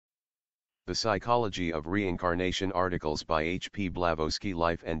The Psychology of Reincarnation articles by H. P. Blavatsky.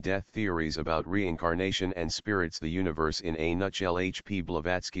 Life and Death Theories about Reincarnation and Spirits. The Universe in a Nutshell. H. P.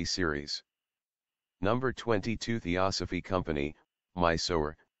 Blavatsky Series. Number 22. Theosophy Company,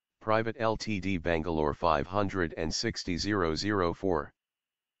 Mysore, Private Ltd. Bangalore 560,004.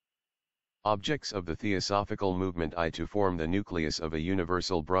 Objects of the Theosophical movement. I. To form the nucleus of a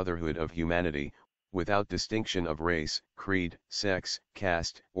universal brotherhood of humanity, without distinction of race, creed, sex,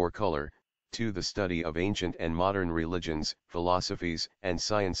 caste, or color. 2. The study of ancient and modern religions, philosophies, and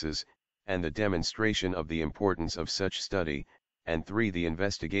sciences, and the demonstration of the importance of such study. And 3. The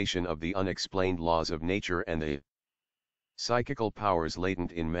investigation of the unexplained laws of nature and the psychical powers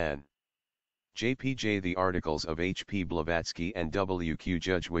latent in man. JPJ. The articles of H. P. Blavatsky and W. Q.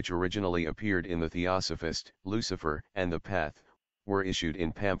 Judge, which originally appeared in the Theosophist, Lucifer, and the Path, were issued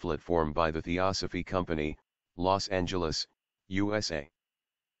in pamphlet form by the Theosophy Company, Los Angeles, USA.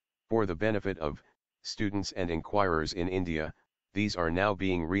 For the benefit of students and inquirers in India, these are now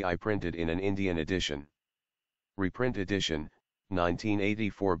being reprinted in an Indian edition. Reprint edition,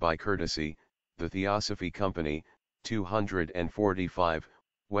 1984 by courtesy, the Theosophy Company, 245,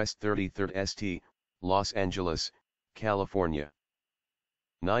 West 33rd St., Los Angeles, California.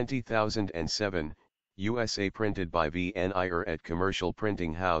 90007, USA. Printed by V. N. Iyer at Commercial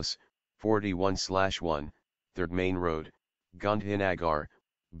Printing House, 41/1, 3rd Main Road, Gandhinagar,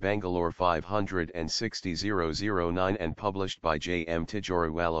 Bangalore 560,009, and published by J. M.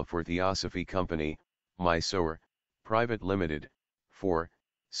 Tijoriwala for Theosophy Company, Mysore, Private Limited, 4,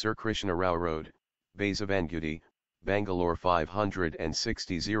 Sir Krishna Rao Road, Basavangudi, Bangalore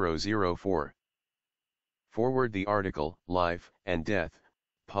 560,004. Forward. The article, Life and Death,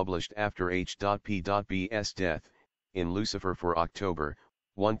 published after H.P.B.'s death, in Lucifer for October,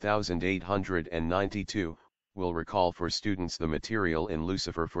 1892, will recall for students the material in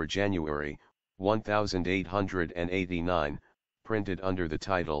Lucifer for January, 1889, printed under the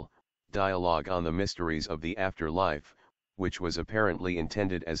title, Dialogue on the Mysteries of the Afterlife, which was apparently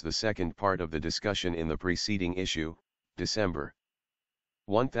intended as the second part of the discussion in the preceding issue, December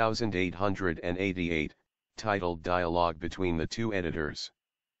 1888, titled Dialogue between the Two Editors.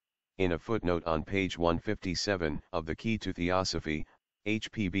 In a footnote on page 157 of the Key to Theosophy,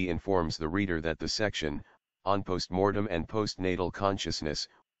 HPB informs the reader that the section, on postmortem and postnatal consciousness,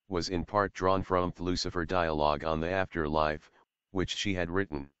 was in part drawn from the Lucifer Dialogue on the Afterlife, which she had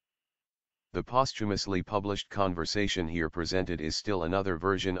written. The posthumously published conversation here presented is still another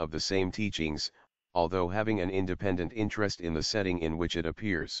version of the same teachings, although having an independent interest in the setting in which it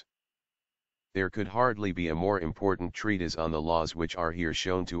appears. There could hardly be a more important treatise on the laws which are here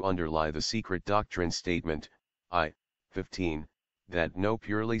shown to underlie the secret doctrine statement, I. 15, that no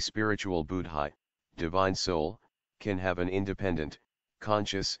purely spiritual Buddhi, divine soul, can have an independent,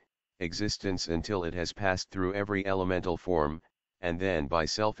 conscious, existence until it has passed through every elemental form, and then by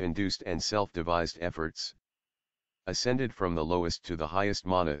self-induced and self-devised efforts, ascended from the lowest to the highest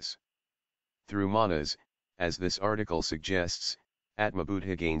manas. Through manas, as this article suggests, Atma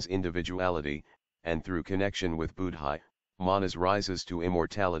Buddha gains individuality, and through connection with Buddhi, manas rises to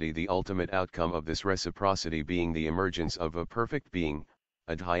immortality, the ultimate outcome of this reciprocity being the emergence of a perfect being,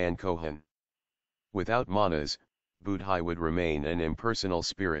 Adhyan Kohan. Without manas, Buddhi would remain an impersonal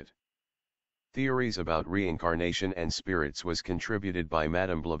spirit. Theories about Reincarnation and Spirits was contributed by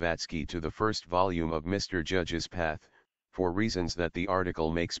Madame Blavatsky to the first volume of Mr. Judge's Path, for reasons that the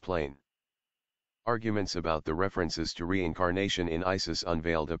article makes plain. Arguments about the references to reincarnation in Isis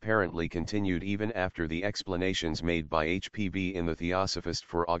Unveiled apparently continued even after the explanations made by HPB in the Theosophist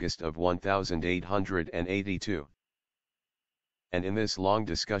for August of 1882. And in this long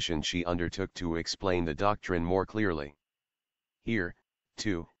discussion she undertook to explain the doctrine more clearly. Here,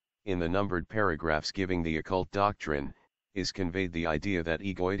 too, in the numbered paragraphs giving the occult doctrine, is conveyed the idea that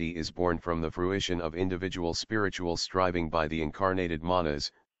egoity is born from the fruition of individual spiritual striving by the incarnated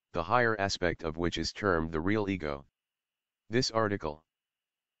manas, the higher aspect of which is termed the real ego. This article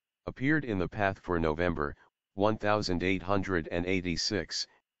appeared in the Path for November, 1886,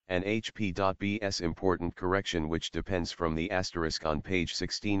 and HP.B's important correction, which depends from the asterisk on page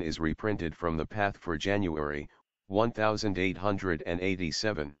 16, is reprinted from the Path for January,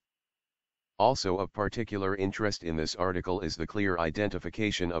 1887. Also of particular interest in this article is the clear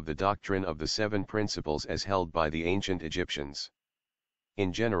identification of the doctrine of the seven principles as held by the ancient Egyptians.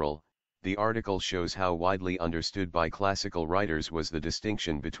 In general, the article shows how widely understood by classical writers was the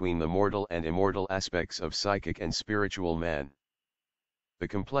distinction between the mortal and immortal aspects of psychic and spiritual man. The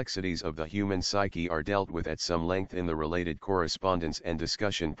complexities of the human psyche are dealt with at some length in the related correspondence and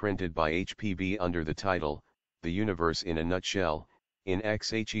discussion printed by HPB under the title, The Universe in a Nutshell, in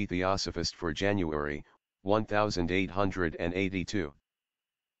XHE Theosophist for January, 1882.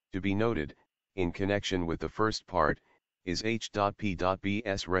 To be noted, in connection with the first part, is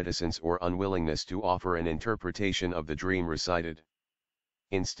H.P.B's reticence or unwillingness to offer an interpretation of the dream recited.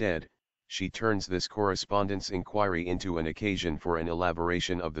 Instead, she turns this correspondence inquiry into an occasion for an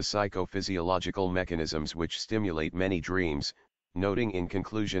elaboration of the psychophysiological mechanisms which stimulate many dreams, noting in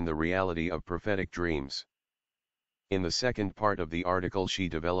conclusion the reality of prophetic dreams. In the second part of the article she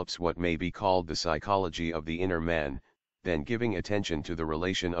develops what may be called the psychology of the inner man, then giving attention to the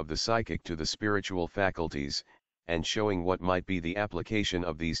relation of the psychic to the spiritual faculties, and showing what might be the application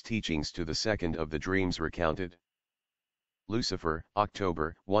of these teachings to the second of the dreams recounted. Lucifer,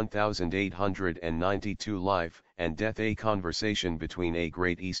 October, 1892. Life and Death. A conversation between a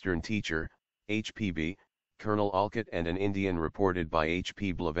great Eastern teacher, H.P.B., Colonel Olcott, and an Indian reported by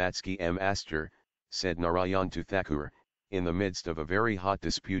H.P. Blavatsky. Master, said Narayan to Thakur, in the midst of a very hot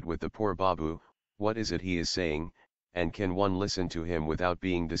dispute with the poor Babu, what is it he is saying, and can one listen to him without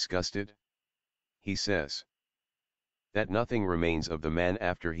being disgusted? He says that nothing remains of the man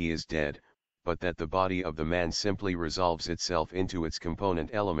after he is dead, but that the body of the man simply resolves itself into its component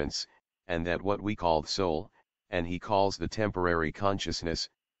elements, and that what we call the soul, and he calls the temporary consciousness,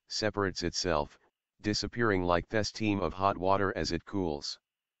 separates itself, disappearing like the steam of hot water as it cools.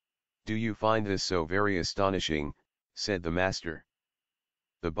 Do you find this so very astonishing? Said the master.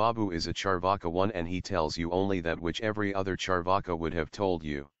 The Babu is a Charvaka one, and he tells you only that which every other Charvaka would have told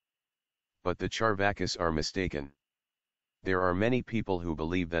you. But the Charvakas are mistaken. There are many people who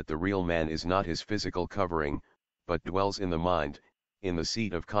believe that the real man is not his physical covering, but dwells in the mind, in the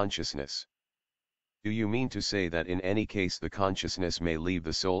seat of consciousness. Do you mean to say that in any case the consciousness may leave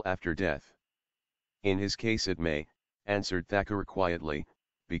the soul after death? In his case it may, answered Thakur quietly,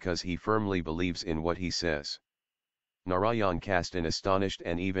 because he firmly believes in what he says. Narayan cast an astonished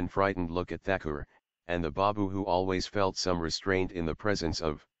and even frightened look at Thakur, and the Babu, who always felt some restraint in the presence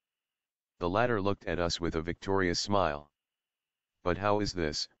of the latter, looked at us with a victorious smile. But how is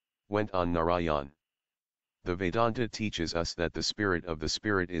this? Went on Narayan. The Vedanta teaches us that the spirit of the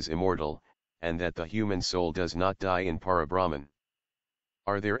spirit is immortal, and that the human soul does not die in Parabrahman.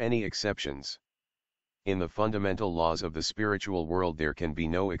 Are there any exceptions? In the fundamental laws of the spiritual world there can be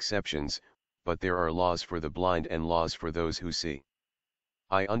no exceptions, but there are laws for the blind and laws for those who see.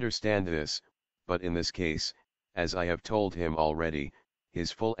 I understand this, but in this case, as I have told him already,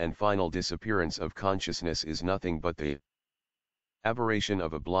 his full and final disappearance of consciousness is nothing but the aberration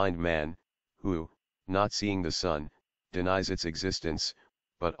of a blind man, who, not seeing the sun, denies its existence,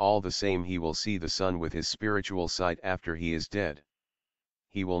 but all the same he will see the sun with his spiritual sight after he is dead.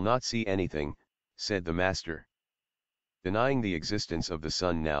 He will not see anything, said the master. Denying the existence of the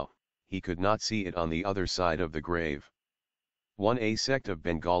sun now, he could not see it on the other side of the grave. 1. A sect of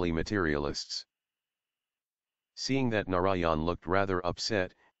Bengali materialists. Seeing that Narayan looked rather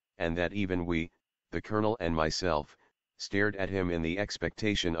upset, and that even we, the colonel and myself, stared at him in the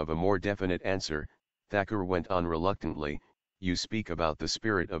expectation of a more definite answer, Thakur went on reluctantly, you speak about the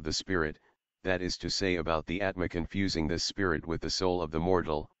spirit of the spirit, that is to say about the Atma confusing this spirit with the soul of the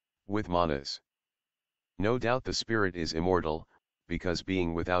mortal, with manas. No doubt the spirit is immortal, because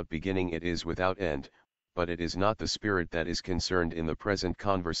being without beginning it is without end, but it is not the spirit that is concerned in the present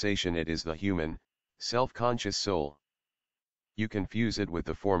conversation, it is the human, self-conscious soul. You confuse it with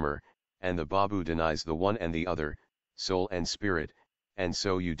the former, and the Babu denies the one and the other, soul and spirit, and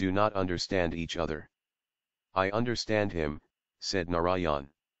so you do not understand each other. I understand him, said Narayan.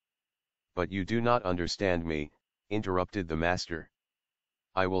 But you do not understand me, interrupted the master.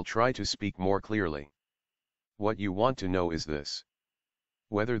 I will try to speak more clearly. What you want to know is this: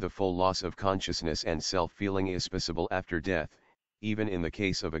 whether the full loss of consciousness and self-feeling is possible after death, even in the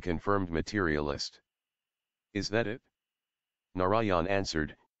case of a confirmed materialist. Is that it? Narayan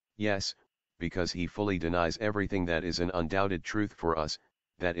answered, yes, because he fully denies everything that is an undoubted truth for us,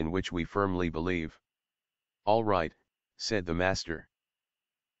 that in which we firmly believe. All right, said the master.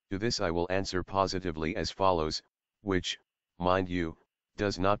 To this I will answer positively as follows, which, mind you,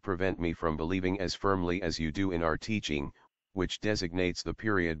 does not prevent me from believing as firmly as you do in our teaching, which designates the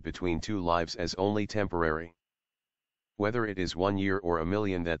period between two lives as only temporary. Whether it is 1 year or a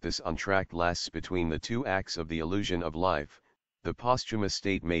million that this entr'acte lasts between the two acts of the illusion of life, the posthumous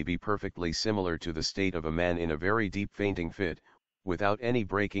state may be perfectly similar to the state of a man in a very deep fainting fit, without any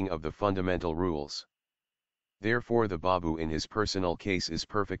breaking of the fundamental rules. Therefore the Babu in his personal case is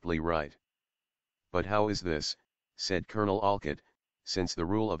perfectly right. But how is this, said Colonel Olcott, since the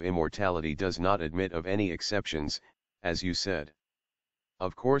rule of immortality does not admit of any exceptions, as you said?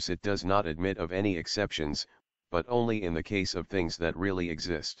 Of course it does not admit of any exceptions, but only in the case of things that really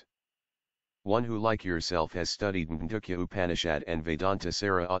exist. One who like yourself has studied Mundukya Upanishad and Vedanta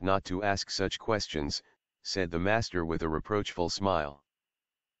Sara ought not to ask such questions, said the master with a reproachful smile.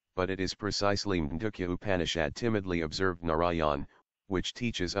 But it is precisely Mundukya Upanishad, timidly observed Narayan, which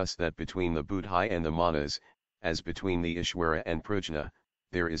teaches us that between the Buddhi and the Manas, as between the Ishwara and Prajna,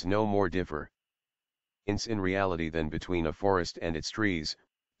 there is no more difference in reality than between a forest and its trees,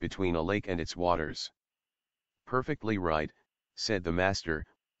 between a lake and its waters. Perfectly right, said the master,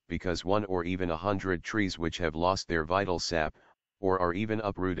 because 1 or even 100 trees which have lost their vital sap, or are even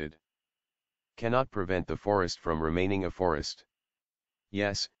uprooted, cannot prevent the forest from remaining a forest.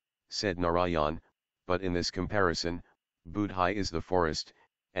 Yes, said Narayan, but in this comparison, Buddhi is the forest,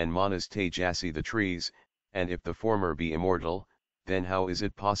 and Manas Tejasi the trees, and if the former be immortal, then how is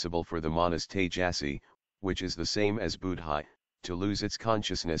it possible for the Manas Tejasi, which is the same as Buddhi, to lose its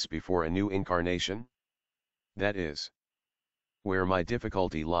consciousness before a new incarnation? That is where my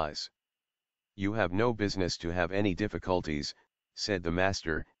difficulty lies. You have no business to have any difficulties, said the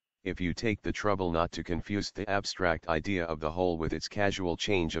master, if you take the trouble not to confuse the abstract idea of the whole with its casual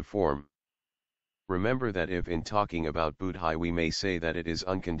change of form. Remember that if in talking about Buddhi we may say that it is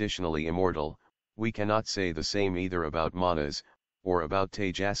unconditionally immortal, we cannot say the same either about Manas, or about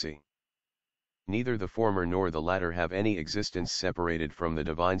Tejasi. Neither the former nor the latter have any existence separated from the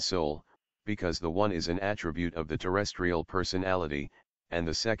divine soul, because the one is an attribute of the terrestrial personality, and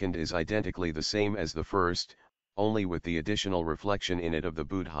the second is identically the same as the first, only with the additional reflection in it of the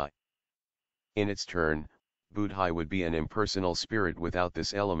Buddhi. In its turn, Buddhi would be an impersonal spirit without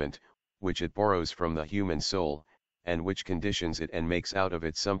this element, which it borrows from the human soul, and which conditions it and makes out of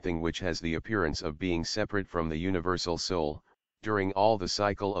it something which has the appearance of being separate from the universal soul, during all the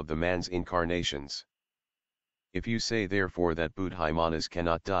cycle of the man's incarnations. If you say therefore that Buddhi Manas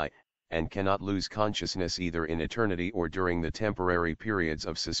cannot die, and cannot lose consciousness either in eternity or during the temporary periods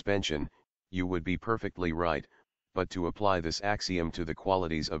of suspension, you would be perfectly right, but to apply this axiom to the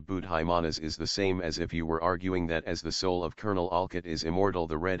qualities of Buddhi Manas is the same as if you were arguing that as the soul of Colonel Alcott is immortal,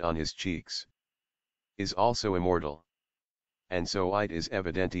 the red on his cheeks is also immortal. And so it is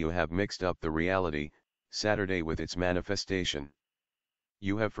evident you have mixed up the reality, Saturday, with its manifestation.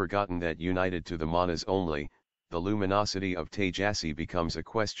 You have forgotten that united to the Manas only, the luminosity of Tejasi becomes a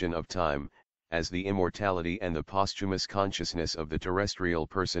question of time, as the immortality and the posthumous consciousness of the terrestrial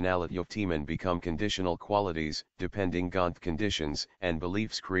personality of Timan become conditional qualities, depending on conditions and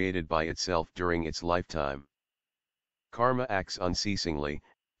beliefs created by itself during its lifetime. Karma acts unceasingly,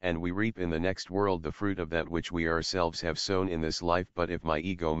 and we reap in the next world the fruit of that which we ourselves have sown in this life. But if my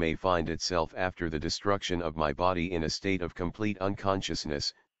ego may find itself after the destruction of my body in a state of complete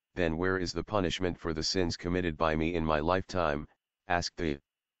unconsciousness, then where is the punishment for the sins committed by me in my lifetime? Asked the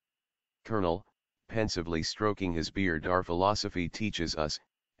Colonel, pensively stroking his beard. Our philosophy teaches us,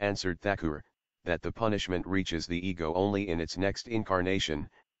 answered Thakur, that the punishment reaches the ego only in its next incarnation,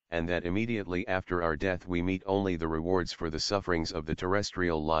 and that immediately after our death we meet only the rewards for the sufferings of the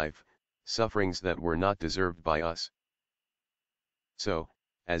terrestrial life, sufferings that were not deserved by us. So,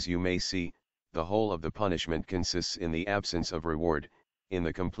 as you may see, the whole of the punishment consists in the absence of reward, in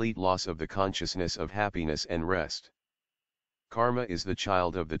the complete loss of the consciousness of happiness and rest. Karma is the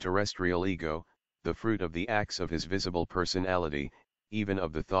child of the terrestrial ego, the fruit of the acts of his visible personality, even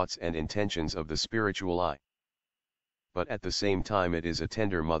of the thoughts and intentions of the spiritual I. But at the same time it is a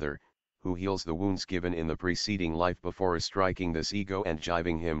tender mother, who heals the wounds given in the preceding life before striking this ego and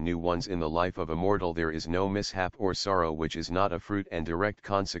giving him new ones in the life of a mortal. There is no mishap or sorrow which is not a fruit and direct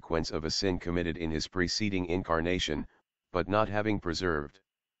consequence of a sin committed in his preceding incarnation, but not having preserved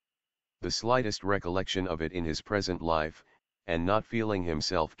the slightest recollection of it in his present life, and not feeling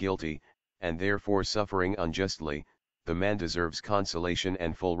himself guilty, and therefore suffering unjustly, the man deserves consolation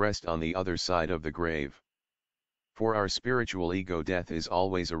and full rest on the other side of the grave. For our spiritual ego, death is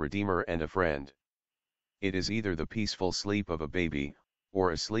always a redeemer and a friend. It is either the peaceful sleep of a baby,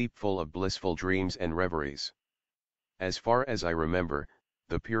 or a sleep full of blissful dreams and reveries. As far as I remember,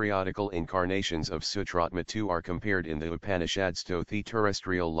 the periodical incarnations of Sutratma II are compared in the Upanishads to the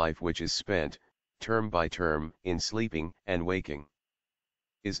terrestrial life which is spent, term by term, in sleeping and waking.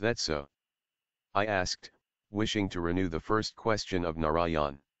 Is that so? I asked, wishing to renew the first question of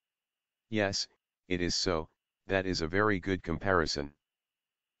Narayan. Yes, it is so. That is a very good comparison.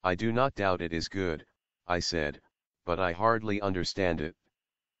 I do not doubt it is good, I said, but I hardly understand it.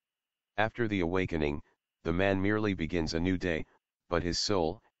 After the awakening, the man merely begins a new day, but his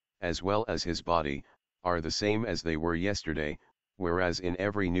soul, as well as his body, are the same as they were yesterday, whereas in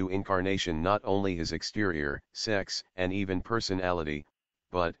every new incarnation not only his exterior, sex, and even personality,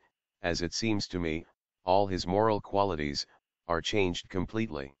 but, as it seems to me, all his moral qualities, are changed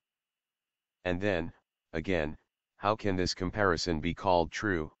completely. And then, again, how can this comparison be called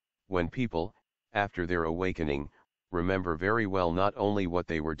true, when people, after their awakening, remember very well not only what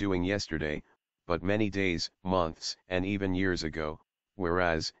they were doing yesterday, but many days, months, and even years ago,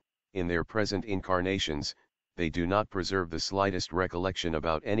 whereas, in their present incarnations, they do not preserve the slightest recollection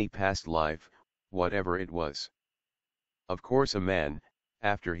about any past life, whatever it was. Of course a man,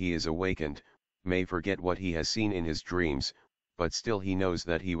 after he is awakened, may forget what he has seen in his dreams, but still he knows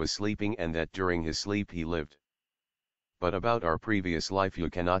that he was sleeping and that during his sleep he lived. But about our previous life you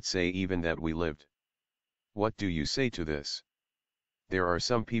cannot say even that we lived. What do you say to this? There are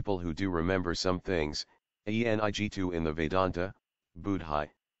some people who do remember some things, ENIG2 in the Vedanta, Buddhi,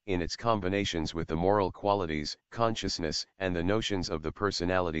 in its combinations with the moral qualities, consciousness, and the notions of the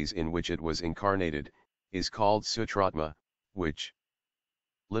personalities in which it was incarnated, is called Sutratma, which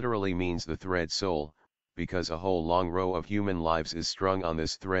literally means the thread soul, because a whole long row of human lives is strung on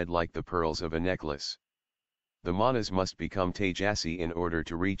this thread like the pearls of a necklace. The manas must become Tejasi in order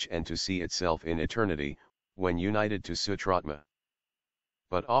to reach and to see itself in eternity, when united to Sutratma.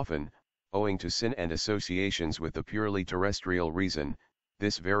 But often, owing to sin and associations with the purely terrestrial reason,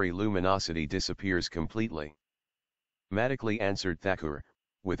 this very luminosity disappears completely. Matically answered Thakur,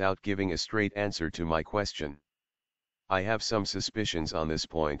 without giving a straight answer to my question. I have some suspicions on this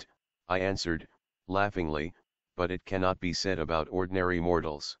point, I answered, laughingly, but it cannot be said about ordinary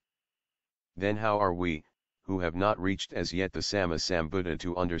mortals. Then how are we, who have not reached as yet the Sammasambuddha,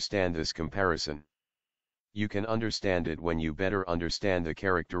 to understand this comparison? You can understand it when you better understand the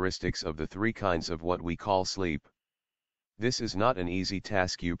characteristics of the three kinds of what we call sleep. This is not an easy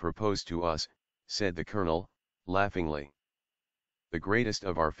task you propose to us, said the colonel, laughingly. The greatest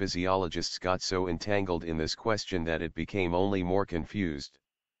of our physiologists got so entangled in this question that it became only more confused.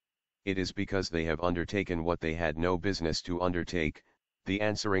 It is because they have undertaken what they had no business to undertake, the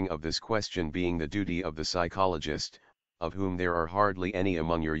answering of this question being the duty of the psychologist, of whom there are hardly any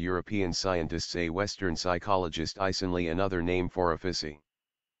among your European scientists. A Western psychologist is only another name for a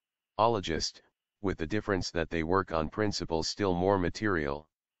physiologist, with the difference that they work on principles still more material.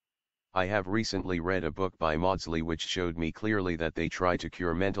 I have recently read a book by Maudsley which showed me clearly that they try to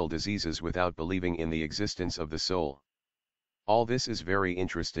cure mental diseases without believing in the existence of the soul. All this is very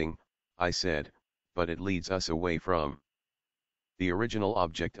interesting, I said, but it leads us away from the original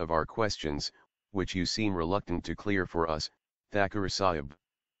object of our questions, which you seem reluctant to clear for us, Thakur Sahib.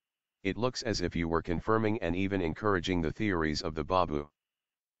 It looks as if you were confirming and even encouraging the theories of the Babu.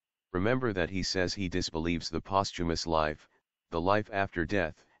 Remember that he says he disbelieves the posthumous life, the life after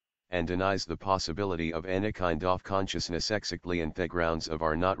death, and denies the possibility of any kind of consciousness exactly on the grounds of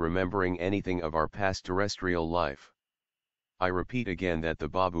our not remembering anything of our past terrestrial life. I repeat again that the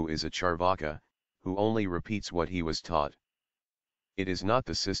Babu is a Charvaka, who only repeats what he was taught. It is not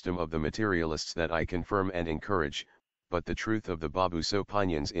the system of the materialists that I confirm and encourage, but the truth of the Babu's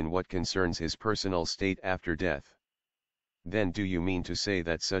opinions in what concerns his personal state after death. Then do you mean to say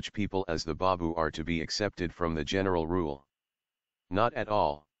that such people as the Babu are to be accepted from the general rule? Not at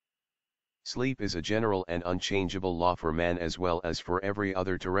all. Sleep is a general and unchangeable law for man as well as for every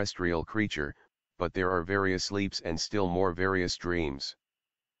other terrestrial creature, but there are various sleeps and still more various dreams.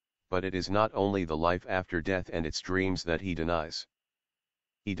 But it is not only the life after death and its dreams that he denies.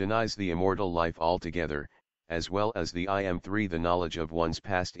 He denies the immortal life altogether, as well as the IM3, the knowledge of one's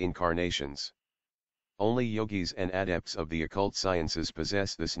past incarnations. Only yogis and adepts of the occult sciences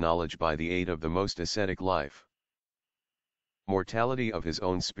possess this knowledge by the aid of the most ascetic life. Mortality of his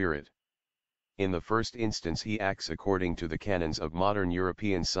own spirit. In the first instance he acts according to the canons of modern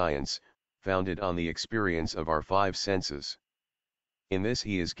European science, founded on the experience of our five senses. In this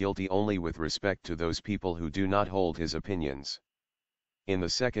he is guilty only with respect to those people who do not hold his opinions. In the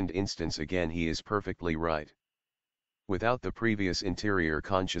second instance again he is perfectly right. Without the previous interior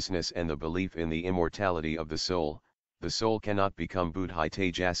consciousness and the belief in the immortality of the soul cannot become Buddhi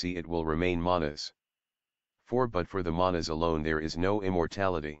Tejasi, it will remain manas. But for the manas alone there is no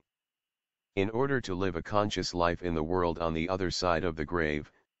immortality. In order to live a conscious life in the world on the other side of the grave,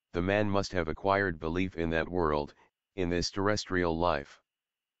 the man must have acquired belief in that world, in this terrestrial life.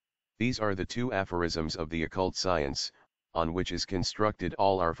 These are the two aphorisms of the occult science, on which is constructed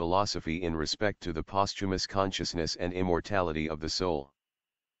all our philosophy in respect to the posthumous consciousness and immortality of the soul.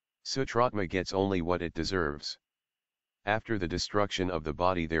 Sutratma gets only what it deserves. After the destruction of the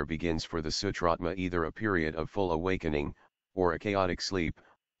body there begins for the Sutratma either a period of full awakening, or a chaotic sleep,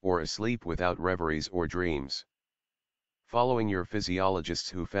 or a sleep without reveries or dreams. Following your physiologists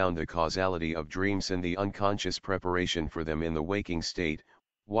who found the causality of dreams and the unconscious preparation for them in the waking state,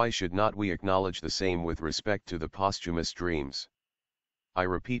 Why should not we acknowledge the same with respect to the posthumous dreams? I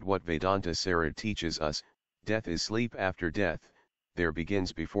repeat what Vedanta Sarad teaches us: death is sleep after death. There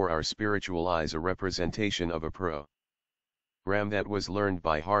begins before our spiritual eyes a representation of a program that was learned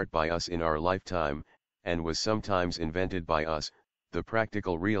by heart by us in our lifetime, and was sometimes invented by us, the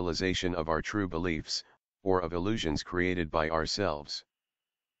practical realization of our true beliefs, or of illusions created by ourselves.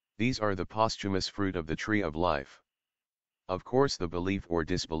 These are the posthumous fruit of the tree of life. Of course, the belief or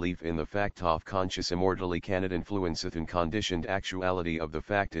disbelief in the fact of conscious immortality cannot influence the conditioned actuality of the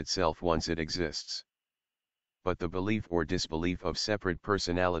fact itself once it exists. But the belief or disbelief of separate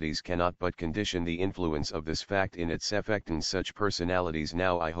personalities cannot but condition the influence of this fact in its effect in such personalities.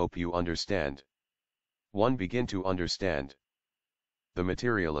 Now I hope you understand. 1. Begin to understand. The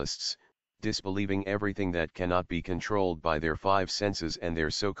materialists, disbelieving everything that cannot be controlled by their five senses and their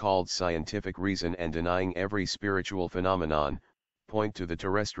so-called scientific reason, and denying every spiritual phenomenon, point to the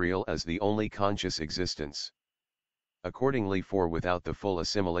terrestrial as the only conscious existence. Accordingly, for without the full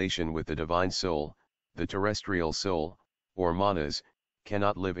assimilation with the divine soul, the terrestrial soul, or manas,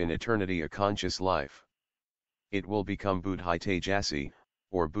 cannot live in eternity a conscious life. It will become buddhai tejasi,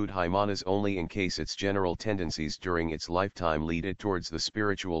 or buddhai manas, only in case its general tendencies during its lifetime lead it towards the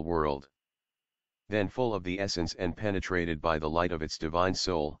spiritual world. Then, full of the essence and penetrated by the light of its divine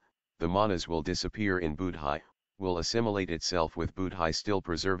soul, the manas will disappear in buddhai, will assimilate itself with buddhai, still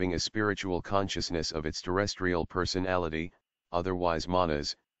preserving a spiritual consciousness of its terrestrial personality. Otherwise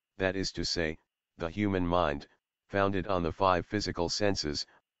manas, that is to say, the human mind, founded on the five physical senses,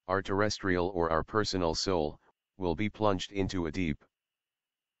 our terrestrial or our personal soul, will be plunged into a deep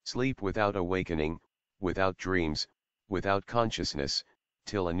sleep without awakening, without dreams, without consciousness,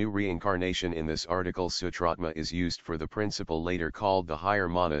 till a new reincarnation. In this article, Sutratma is used for the principle later called the higher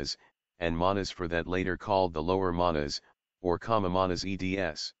manas, and manas for that later called the lower manas, or kama manas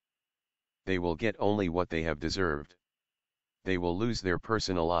eds. They will get only what they have deserved. They will lose their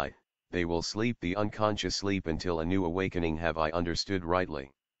personal I, they will sleep the unconscious sleep until a new awakening. Have I understood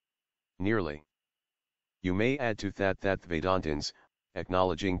rightly? Nearly. You may add to that Vedantins,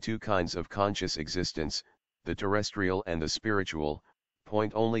 acknowledging two kinds of conscious existence, the terrestrial and the spiritual,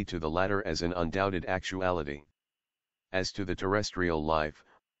 point only to the latter as an undoubted actuality. As to the terrestrial life,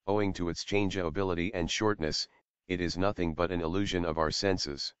 owing to its changeability and shortness, it is nothing but an illusion of our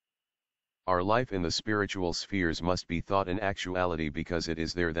senses. Our life in the spiritual spheres must be thought an actuality, because it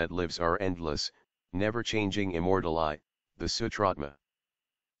is there that lives our endless, never-changing immortal I, the Sutratma.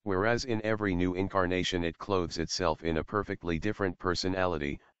 Whereas in every new incarnation it clothes itself in a perfectly different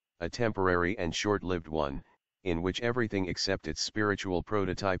personality, a temporary and short-lived one, in which everything except its spiritual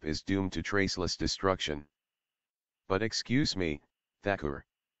prototype is doomed to traceless destruction. But excuse me, Thakur.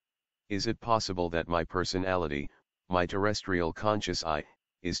 Is it possible that my personality, my terrestrial conscious I,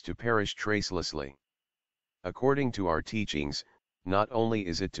 is to perish tracelessly? According to our teachings, not only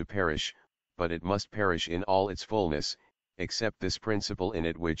is it to perish, but it must perish in all its fullness, except this principle in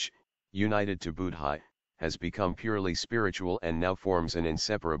it which, united to buddhai, has become purely spiritual and now forms an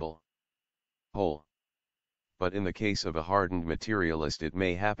inseparable whole. But in the case of a hardened materialist, it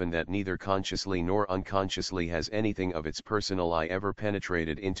may happen that neither consciously nor unconsciously has anything of its personal I ever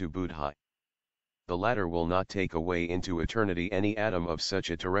penetrated into buddhai. The latter will not take away into eternity any atom of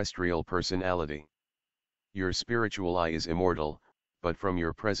such a terrestrial personality. Your spiritual I is immortal, but from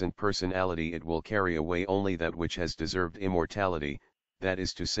your present personality it will carry away only that which has deserved immortality, that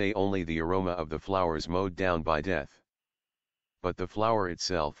is to say, only the aroma of the flowers mowed down by death. But the flower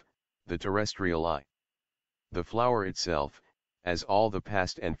itself, the terrestrial I, the flower itself, as all the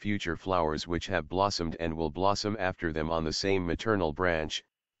past and future flowers which have blossomed and will blossom after them on the same maternal branch,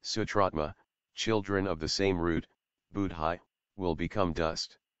 Sutratma, children of the same root, buddhai, will become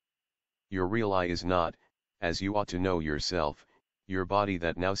dust. Your real I is not, as you ought to know yourself, your body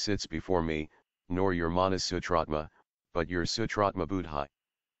that now sits before me, nor your manas Sutratma, but your Sutratma buddhai.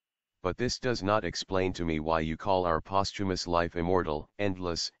 But this does not explain to me why you call our posthumous life immortal,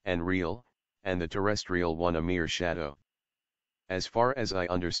 endless, and real, and the terrestrial one a mere shadow. As far as I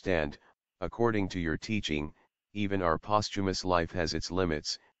understand, according to your teaching, even our posthumous life has its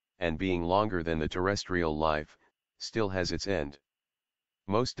limits, and being longer than the terrestrial life, still has its end.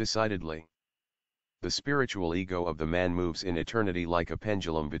 Most decidedly. The spiritual ego of the man moves in eternity like a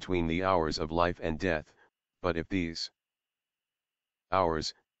pendulum between the hours of life and death, but if these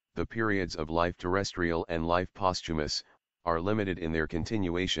hours, the periods of life terrestrial and life posthumous, are limited in their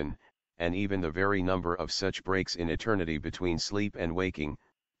continuation, and even the very number of such breaks in eternity between sleep and waking,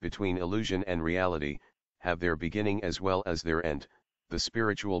 between illusion and reality, have their beginning as well as their end, the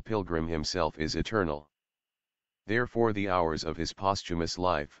spiritual pilgrim himself is eternal. Therefore the hours of his posthumous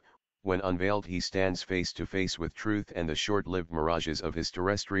life, when unveiled he stands face to face with truth, and the short-lived mirages of his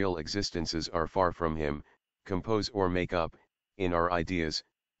terrestrial existences are far from him, compose or make up, in our ideas,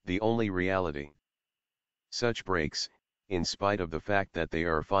 the only reality. Such breaks, in spite of the fact that they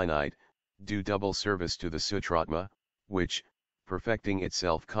are finite, do double service to the Sutratma, which, perfecting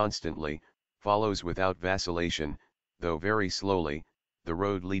itself constantly, follows without vacillation, though very slowly, the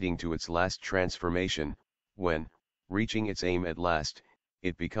road leading to its last transformation, when, reaching its aim at last,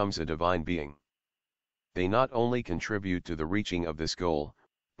 it becomes a divine being. They not only contribute to the reaching of this goal,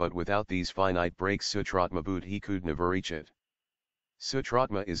 but without these finite breaks Sutratma Buddhi could never reach it.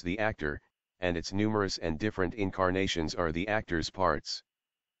 Sutratma is the actor, and its numerous and different incarnations are the actor's parts.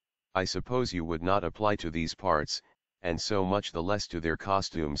 I suppose you would not apply to these parts, and so much the less to their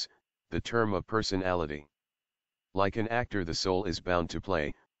costumes, the term of personality. Like an actor, the soul is bound to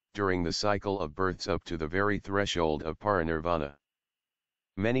play, during the cycle of births up to the very threshold of parinirvana.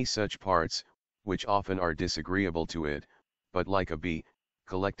 Many such parts, which often are disagreeable to it, but like a bee,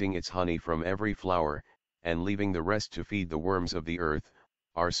 collecting its honey from every flower, and leaving the rest to feed the worms of the earth,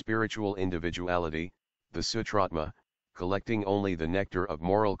 are spiritual individuality, the Sutratma, collecting only the nectar of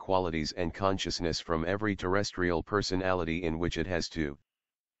moral qualities and consciousness from every terrestrial personality in which it has to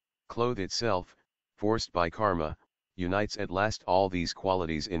clothe itself, forced by karma, unites at last all these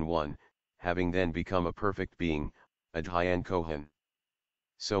qualities in one, having then become a perfect being, Adhyan Kohan.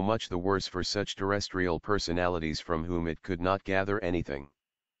 So much the worse for such terrestrial personalities from whom it could not gather anything.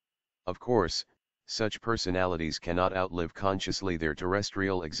 Of course, such personalities cannot outlive consciously their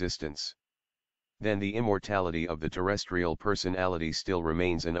terrestrial existence. Then the immortality of the terrestrial personality still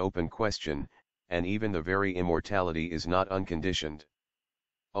remains an open question, and even the very immortality is not unconditioned.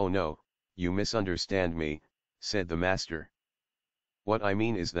 "Oh no, you misunderstand me," said the master. "What I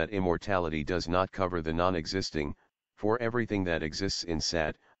mean is that immortality does not cover the non-existing, for everything that exists in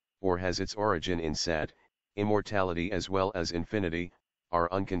Sat, or has its origin in Sat, immortality as well as infinity,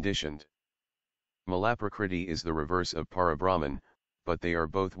 are unconditioned. Malaprakriti is the reverse of Parabrahman, but they are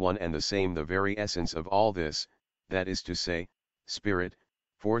both one and the same, the very essence of all this, that is to say, spirit,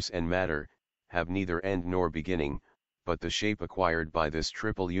 force and matter, have neither end nor beginning, but the shape acquired by this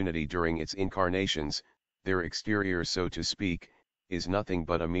triple unity during its incarnations, their exterior so to speak, is nothing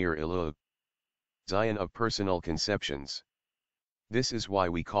but a mere illusion of personal conceptions. This is why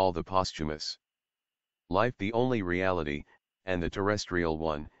we call the posthumous life the only reality, and the terrestrial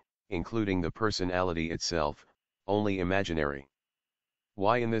one, including the personality itself, only imaginary.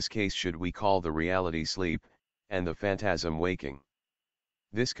 Why in this case should we call the reality sleep, and the phantasm waking?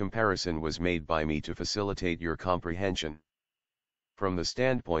 This comparison was made by me to facilitate your comprehension. From the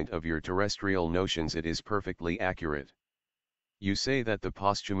standpoint of your terrestrial notions it is perfectly accurate. You say that the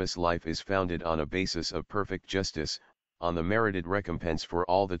posthumous life is founded on a basis of perfect justice, on the merited recompense for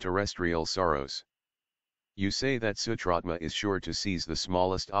all the terrestrial sorrows. You say that Sutratma is sure to seize the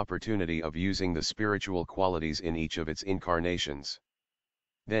smallest opportunity of using the spiritual qualities in each of its incarnations.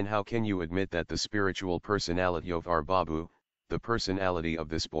 Then how can you admit that the spiritual personality of our Babu, the personality of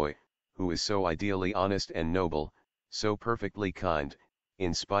this boy, who is so ideally honest and noble, so perfectly kind,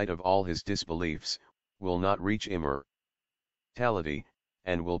 in spite of all his disbeliefs, will not reach immortality,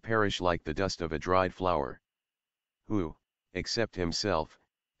 and will perish like the dust of a dried flower? Who, except himself,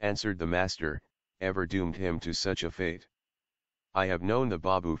 answered the master, ever doomed him to such a fate? I have known the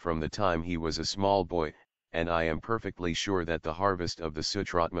Babu from the time he was a small boy, and I am perfectly sure that the harvest of the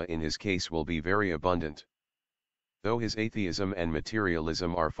Sutratma in his case will be very abundant. Though his atheism and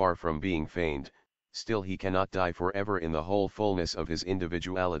materialism are far from being feigned, still he cannot die forever in the whole fullness of his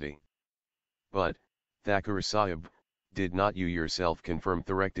individuality. But, Thakur Sahib, did not you yourself confirm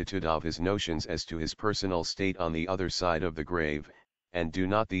the rectitude of his notions as to his personal state on the other side of the grave, and do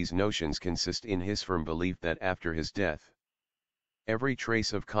not these notions consist in his firm belief that after his death, every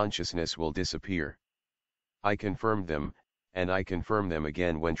trace of consciousness will disappear? I confirmed them, and I confirm them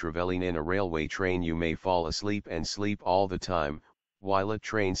again. When traveling in a railway train you may fall asleep and sleep all the time, while a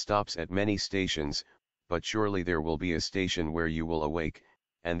train stops at many stations, but surely there will be a station where you will awake,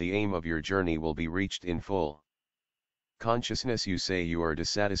 and the aim of your journey will be reached in full consciousness. You say you are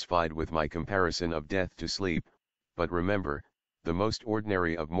dissatisfied with my comparison of death to sleep, but remember, the most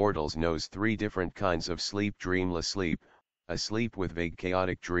ordinary of mortals knows three different kinds of sleep: dreamless sleep, a sleep with vague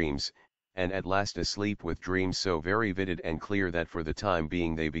chaotic dreams, and at last a sleep with dreams so very vivid and clear that for the time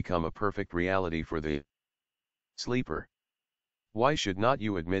being they become a perfect reality for the sleeper. Why should not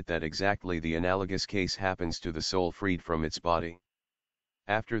you admit that exactly the analogous case happens to the soul freed from its body?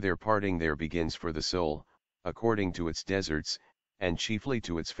 After their parting there begins for the soul, according to its deserts, and chiefly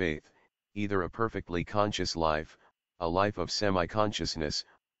to its faith, either a perfectly conscious life, a life of semi-consciousness,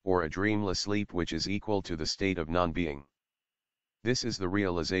 or a dreamless sleep which is equal to the state of non-being. This is the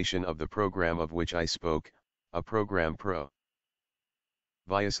realization of the program of which I spoke, a program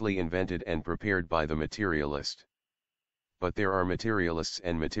previously invented and prepared by the materialist. But there are materialists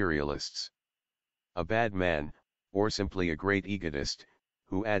and materialists. A bad man, or simply a great egotist,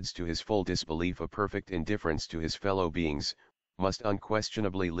 who adds to his full disbelief a perfect indifference to his fellow beings, must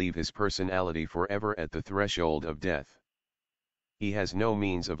unquestionably leave his personality forever at the threshold of death. He has no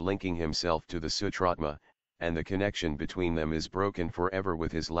means of linking himself to the Sutratma, and the connection between them is broken forever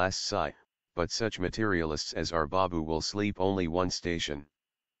with his last sigh, but such materialists as our Babu will sleep only one station.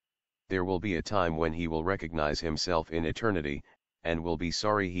 There will be a time when he will recognize himself in eternity, and will be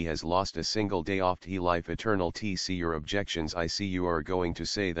sorry he has lost a single day off he life eternal. See your objections. I see you are going to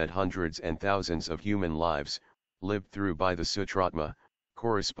say that hundreds and thousands of human lives, lived through by the Sutratma,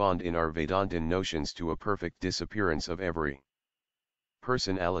 correspond in our Vedantin notions to a perfect disappearance of every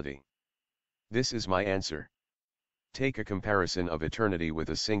personality. This is my answer. Take a comparison of eternity with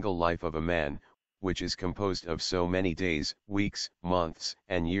a single life of a man, which is composed of so many days, weeks, months,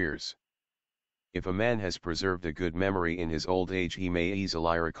 and years. If a man has preserved a good memory in his old age, he may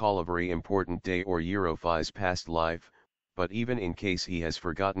easily recall a very important day or year of his past life, but even in case he has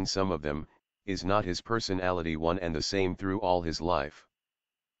forgotten some of them, is not his personality one and the same through all his life?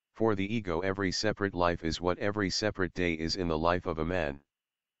 For the ego, every separate life is what every separate day is in the life of a man.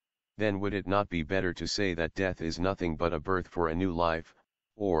 Then would it not be better to say that death is nothing but a birth for a new life,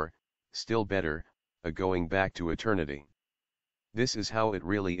 or, still better, a going back to eternity? This is how it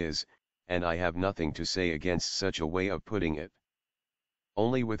really is, and I have nothing to say against such a way of putting it.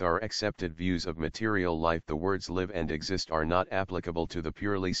 Only with our accepted views of material life the words live and exist are not applicable to the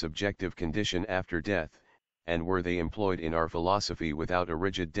purely subjective condition after death, and were they employed in our philosophy without a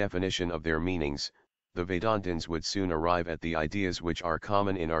rigid definition of their meanings, the Vedantins would soon arrive at the ideas which are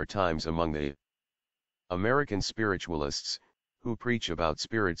common in our times among the American spiritualists, who preach about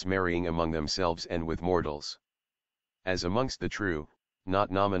spirits marrying among themselves and with mortals. As amongst the true,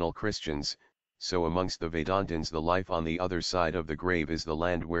 not nominal Christians, so amongst the Vedantins the life on the other side of the grave is the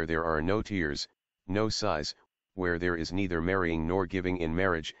land where there are no tears, no sighs, where there is neither marrying nor giving in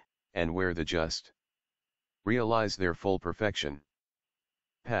marriage, and where the just realize their full perfection.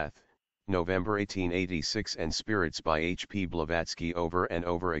 Path, November 1886. And Spirits by H. P. Blavatsky. Over and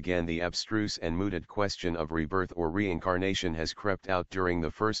over again the abstruse and mooted question of rebirth or reincarnation has crept out during the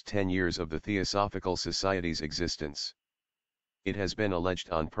first 10 years of the Theosophical Society's existence. It has been alleged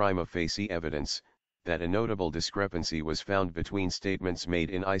on prima facie evidence, that a notable discrepancy was found between statements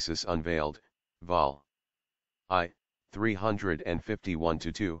made in Isis Unveiled, Vol. I,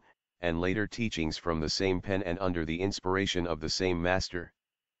 351-2, and later teachings from the same pen and under the inspiration of the same master.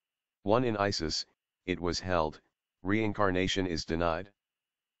 1. In Isis, it was held, reincarnation is denied.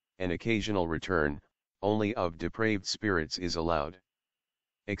 An occasional return, only of depraved spirits is allowed.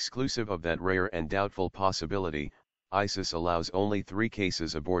 Exclusive of that rare and doubtful possibility, Isis allows only 3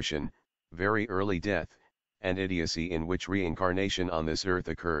 cases: abortion, very early death, and idiocy in which reincarnation on this earth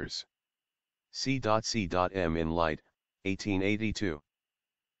occurs. C.M. in Light, 1882.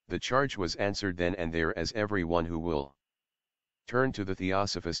 The charge was answered then and there, as everyone who will turn to the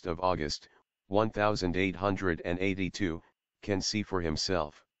Theosophist of August, 1882, can see for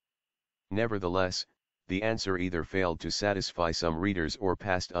himself. Nevertheless, the answer either failed to satisfy some readers or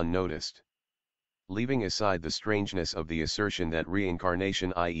passed unnoticed. Leaving aside the strangeness of the assertion that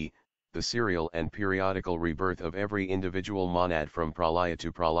reincarnation, i.e., the serial and periodical rebirth of every individual monad from pralaya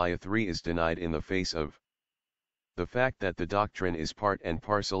to pralaya 3 is denied in the face of the fact that the doctrine is part and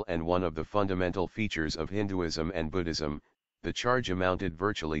parcel and one of the fundamental features of Hinduism and Buddhism, the charge amounted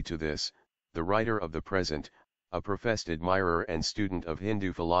virtually to this: the writer of the present, a professed admirer and student of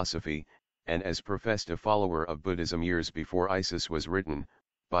Hindu philosophy, and as professed a follower of Buddhism years before Isis was written,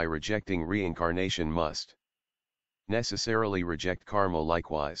 by rejecting reincarnation must necessarily reject karma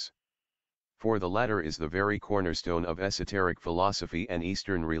likewise. For the latter is the very cornerstone of esoteric philosophy and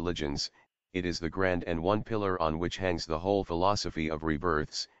Eastern religions. It is the grand and one pillar on which hangs the whole philosophy of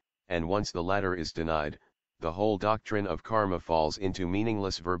rebirths, and once the latter is denied, the whole doctrine of karma falls into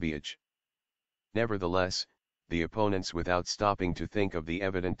meaningless verbiage. Nevertheless, the opponents, without stopping to think of the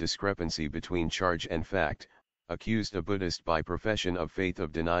evident discrepancy between charge and fact, accused a Buddhist by profession of faith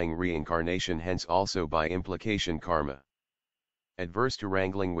of denying reincarnation, hence also by implication karma. Adverse to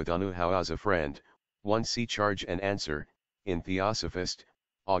wrangling with Anuhau as a friend, 1. See Charge and Answer, in Theosophist,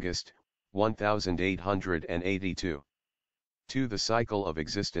 August, 1882. 2. The cycle of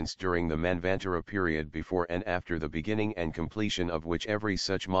existence during the Manvantara period before and after the beginning and completion of which every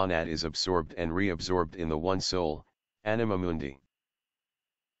such monad is absorbed and reabsorbed in the one soul, anima mundi.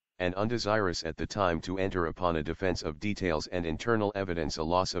 And undesirous at the time to enter upon a defense of details and internal evidence, a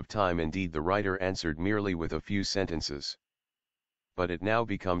loss of time indeed, the writer answered merely with a few sentences. But it now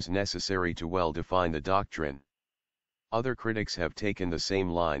becomes necessary to well define the doctrine. Other critics have taken the same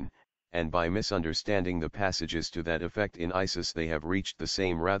line, and by misunderstanding the passages to that effect in Isis they have reached the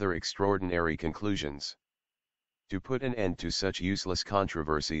same rather extraordinary conclusions. To put an end to such useless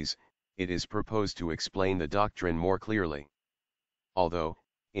controversies, it is proposed to explain the doctrine more clearly. Although,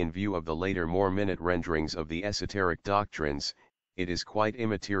 in view of the later more minute renderings of the esoteric doctrines, it is quite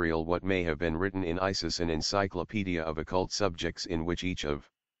immaterial what may have been written in Isis, an encyclopedia of occult subjects in which each of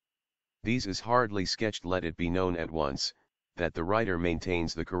these is hardly sketched. Let it be known at once, that the writer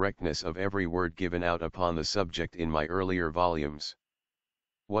maintains the correctness of every word given out upon the subject in my earlier volumes.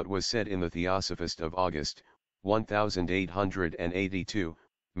 What was said in the Theosophist of August, 1882,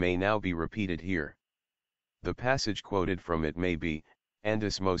 may now be repeated here. The passage quoted from it may be, and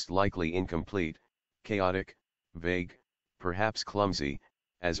is most likely, incomplete, chaotic, vague, perhaps clumsy,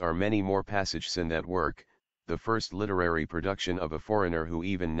 as are many more passages in that work, the first literary production of a foreigner who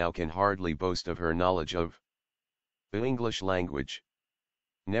even now can hardly boast of her knowledge of the English language.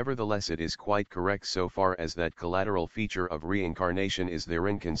 Nevertheless, it is quite correct so far as that collateral feature of reincarnation is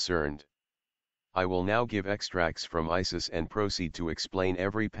therein concerned. I will now give extracts from Isis and proceed to explain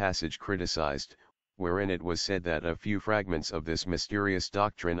every passage criticized, wherein it was said that a few fragments of this mysterious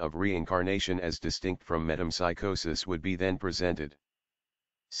doctrine of reincarnation as distinct from metempsychosis would be then presented.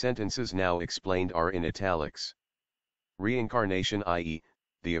 Sentences now explained are in italics. Reincarnation, i.e.,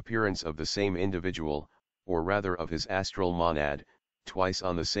 the appearance of the same individual, or rather of his astral monad, twice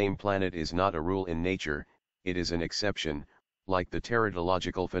on the same planet, is not a rule in nature, it is an exception, like the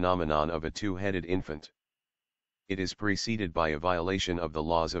teratological phenomenon of a two-headed infant. It is preceded by a violation of the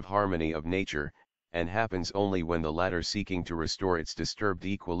laws of harmony of nature, and happens only when the latter, seeking to restore its disturbed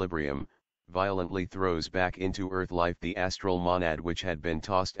equilibrium, violently throws back into earth life the astral monad which had been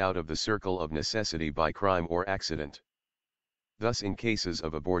tossed out of the circle of necessity by crime or accident. Thus in cases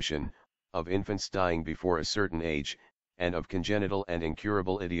of abortion, of infants dying before a certain age, and of congenital and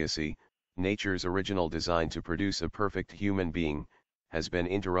incurable idiocy, nature's original design to produce a perfect human being, has been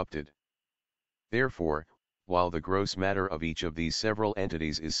interrupted. Therefore, while the gross matter of each of these several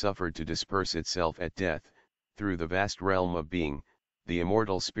entities is suffered to disperse itself at death, through the vast realm of being, the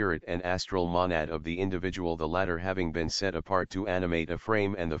immortal spirit and astral monad of the individual, the latter having been set apart to animate a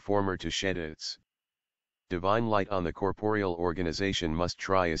frame and the former to shed its divine light on the corporeal organization, must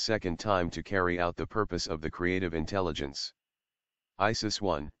try a second time to carry out the purpose of the creative intelligence. Isis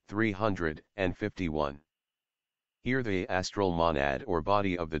 1, 351. Here the astral monad or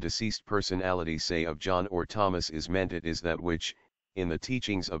body of the deceased personality, say of John or Thomas, is meant. It is that which, in the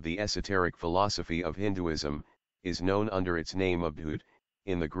teachings of the esoteric philosophy of Hinduism, is known under its name of Bhut,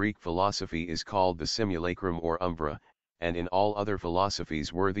 in the Greek philosophy is called the simulacrum or umbra, and in all other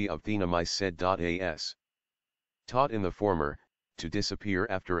philosophies worthy of Theonomy said. As taught in the former, to disappear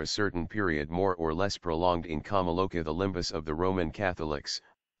after a certain period more or less prolonged in Kamaloka, the limbus of the Roman Catholics,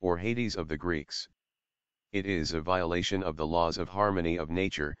 or Hades of the Greeks. It is a violation of the laws of harmony of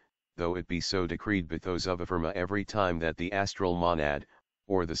nature, though it be so decreed Bithos of affirma every time that the astral monad,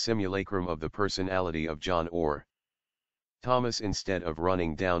 or the simulacrum of the personality of John or Thomas, instead of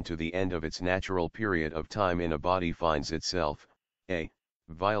running down to the end of its natural period of time in a body, finds itself, a.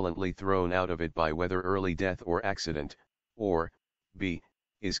 violently thrown out of it by whether early death or accident, or, b.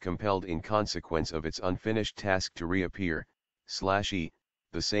 is compelled in consequence of its unfinished task to reappear, /e.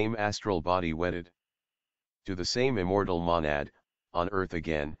 the same astral body wedded to the same immortal monad, on earth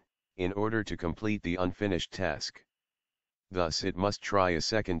again, in order to complete the unfinished task. Thus it must try a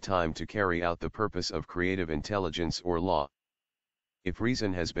second time to carry out the purpose of creative intelligence or law. If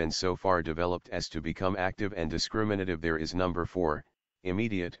reason has been so far developed as to become active and discriminative, there is number 4,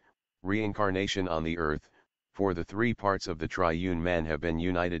 immediate, reincarnation on the earth, for the three parts of the triune man have been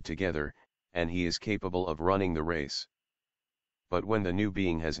united together, and he is capable of running the race. But when the new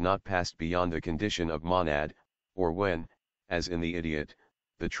being has not passed beyond the condition of monad, or when, as in the idiot,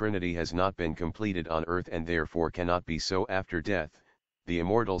 the Trinity has not been completed on earth and therefore cannot be so after death, the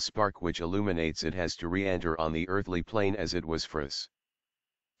immortal spark which illuminates it has to re-enter on the earthly plane as it was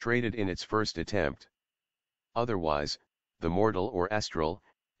frustrated in its first attempt. Otherwise, the mortal or astral,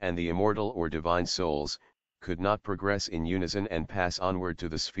 and the immortal or divine souls, could not progress in unison and pass onward to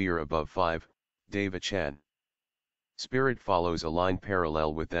the sphere above 5, Deva Chan. Spirit follows a line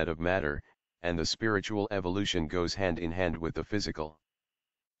parallel with that of matter, and the spiritual evolution goes hand in hand with the physical.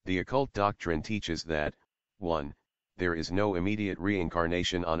 The occult doctrine teaches that, 1. There is no immediate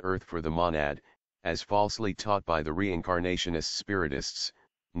reincarnation on earth for the monad, as falsely taught by the reincarnationist spiritists,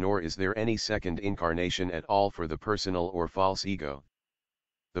 nor is there any second incarnation at all for the personal or false ego.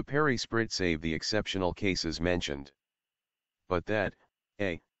 The peri-spirit save the exceptional cases mentioned. But that,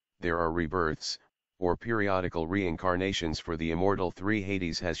 a. there are rebirths, or periodical reincarnations for the immortal three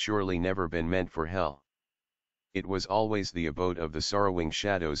Hades has surely never been meant for hell. It was always the abode of the sorrowing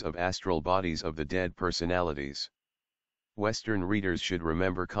shadows of astral bodies of the dead personalities. Western readers should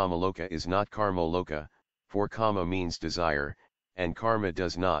remember Kamaloka is not Karmaloka, for Kama means desire, and Karma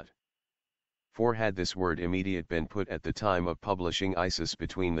does not. For had this word immediate been put at the time of publishing Isis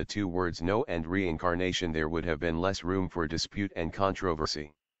between the two words no and reincarnation, there would have been less room for dispute and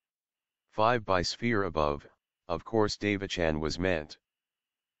controversy. 5. By sphere above, of course Devachan was meant.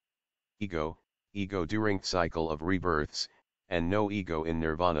 Ego during cycle of rebirths, and no ego in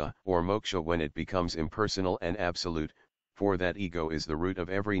nirvana or moksha when it becomes impersonal and absolute, for that ego is the root of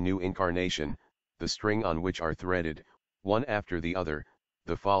every new incarnation, the string on which are threaded, one after the other,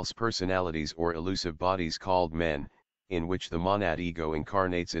 the false personalities or elusive bodies called men, in which the monad ego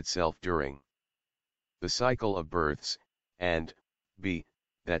incarnates itself during the cycle of births, and, b.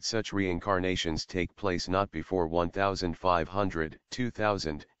 that such reincarnations take place not before 1,500,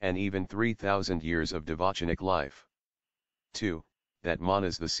 2,000, and even 3,000 years of devachanic life. 2. That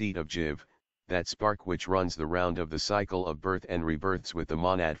manas the seat of Jiv, that spark which runs the round of the cycle of birth and rebirths with the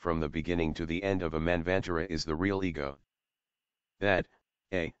monad from the beginning to the end of a manvantara is the real ego. That,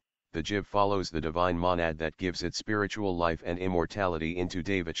 a. the Jiv follows the divine monad that gives it spiritual life and immortality into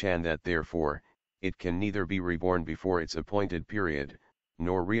Devachan, that therefore, it can neither be reborn before its appointed period,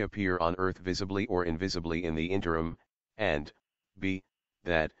 nor reappear on earth visibly or invisibly in the interim, and, b.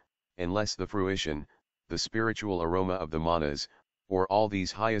 that, unless the fruition, the spiritual aroma of the manas, or all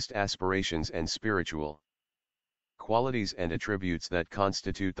these highest aspirations and spiritual qualities and attributes that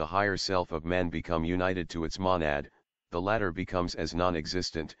constitute the higher self of man become united to its monad, the latter becomes as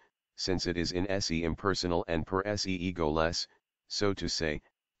non-existent, since it is in se impersonal and per se ego-less, so to say,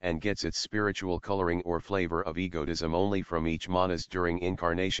 and gets its spiritual coloring or flavor of egotism only from each manas during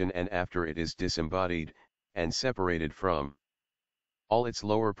incarnation and after it is disembodied, and separated from all its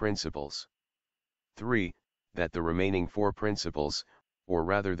lower principles. 3. That the remaining four principles, or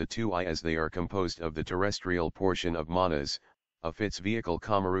rather the two I as they are composed of the terrestrial portion of manas, of its vehicle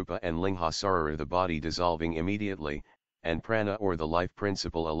Kamarupa and Linghasarara the body dissolving immediately, and prana or the life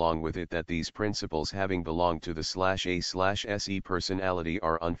principle along with it, that these principles having belonged to the /a/se personality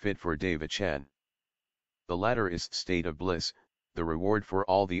are unfit for Devachan. The latter is state of bliss, the reward for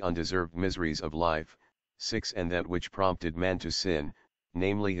all the undeserved miseries of life. 6. And that which prompted man to sin,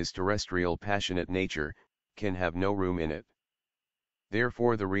 namely his terrestrial passionate nature, can have no room in it.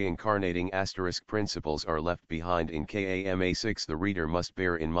 Therefore the reincarnating asterisk principles are left behind in Kama 6. The reader must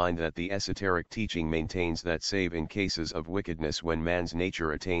bear in mind that the esoteric teaching maintains that save in cases of wickedness when man's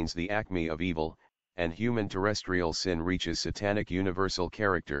nature attains the acme of evil, and human terrestrial sin reaches satanic universal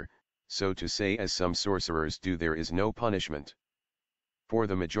character, so to say as some sorcerers do, there is no punishment for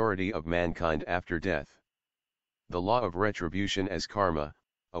the majority of mankind after death. The law of retribution as karma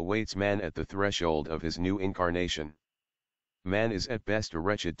awaits man at the threshold of his new incarnation. Man is at best a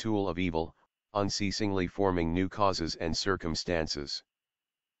wretched tool of evil, unceasingly forming new causes and circumstances.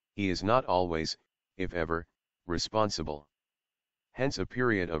 He is not always, if ever, responsible. Hence a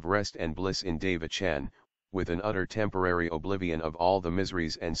period of rest and bliss in Devachan, with an utter temporary oblivion of all the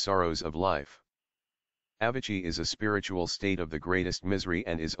miseries and sorrows of life. Avicii is a spiritual state of the greatest misery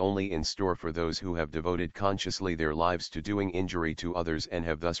and is only in store for those who have devoted consciously their lives to doing injury to others and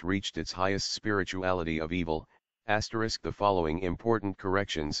have thus reached its highest spirituality of evil. The following important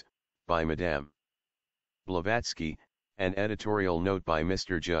corrections, by Madame Blavatsky, an editorial note by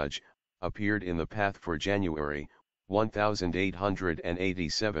Mr. Judge, appeared in The Path for January,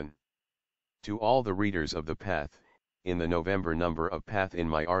 1887. To all the readers of The Path, in the November number of Path, in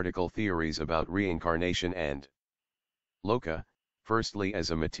my article Theories about Reincarnation and Loka, firstly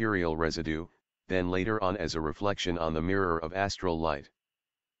as a material residue, then later on as a reflection on the mirror of astral light.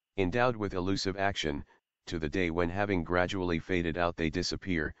 Endowed with elusive action, to the day when having gradually faded out they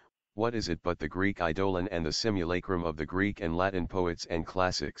disappear, what is it but the Greek eidolon and the simulacrum of the Greek and Latin poets and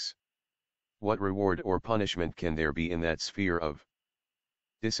classics? What reward or punishment can there be in that sphere of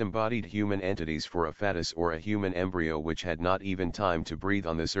disembodied human entities for a fetus or a human embryo which had not even time to breathe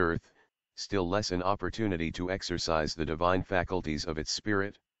on this earth, still less an opportunity to exercise the divine faculties of its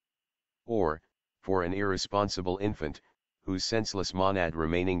spirit? Or, for an irresponsible infant, whose senseless monad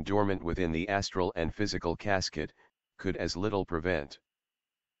remaining dormant within the astral and physical casket, could as little prevent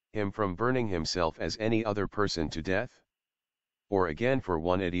him from burning himself as any other person to death? Or again, for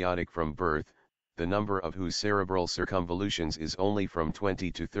one idiotic from birth, the number of whose cerebral circumvolutions is only from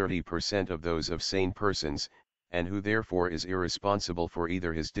 20 to 30% of those of sane persons, and who therefore is irresponsible for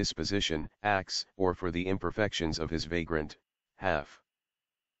either his disposition, acts, or for the imperfections of his vagrant,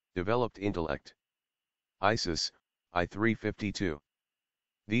 half-developed intellect. Isis, I 352.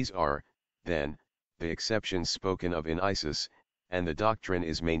 These are, then, the exceptions spoken of in Isis, and the doctrine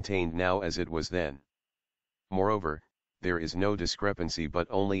is maintained now as it was then. Moreover, there is no discrepancy but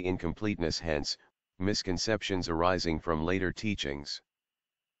only incompleteness, hence, misconceptions arising from later teachings.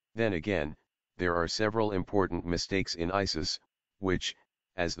 Then again, there are several important mistakes in Isis, which,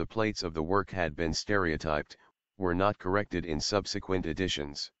 as the plates of the work had been stereotyped, were not corrected in subsequent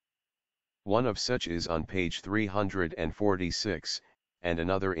editions. One of such is on page 346, and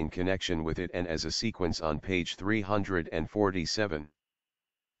another in connection with it and as a sequence on page 347.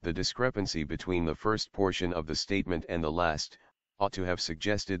 The discrepancy between the first portion of the statement and the last, ought to have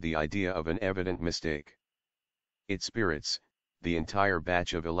suggested the idea of an evident mistake. It spirits, the entire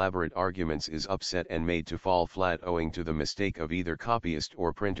batch of elaborate arguments is upset and made to fall flat owing to the mistake of either copyist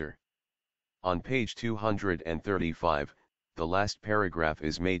or printer. On page 235, the last paragraph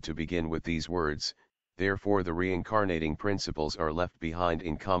is made to begin with these words, therefore the reincarnating principles are left behind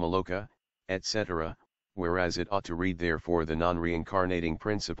in Kamaloka, etc., whereas it ought to read therefore the non-reincarnating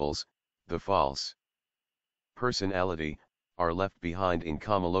principles, the false personality, are left behind in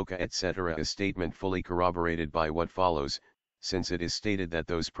Kamaloka, etc. A statement fully corroborated by what follows, since it is stated that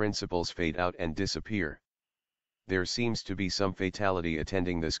those principles fade out and disappear. There seems to be some fatality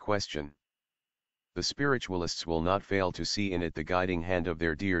attending this question. The spiritualists will not fail to see in it the guiding hand of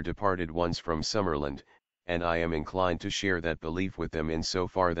their dear departed ones from Summerland, and I am inclined to share that belief with them in so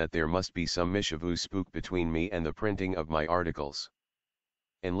far that there must be some mischievous spook between me and the printing of my articles.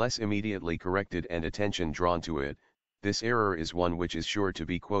 Unless immediately corrected and attention drawn to it, this error is one which is sure to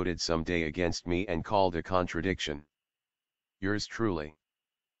be quoted some day against me and called a contradiction. Yours truly.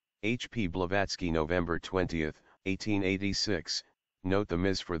 H. P. Blavatsky, November 20, 1886. Note: the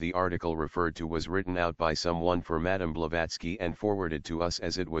Ms. for the article referred to was written out by someone for Madame Blavatsky and forwarded to us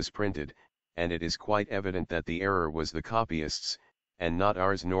as it was printed, and it is quite evident that the error was the copyist's, and not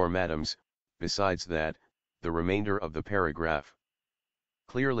ours nor Madame's. Besides that, the remainder of the paragraph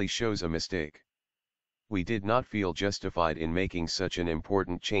clearly shows a mistake. We did not feel justified in making such an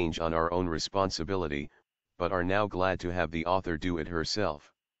important change on our own responsibility, but are now glad to have the author do it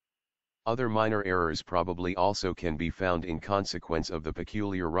herself. Other minor errors probably also can be found in consequence of the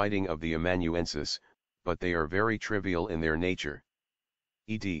peculiar writing of the amanuensis, but they are very trivial in their nature.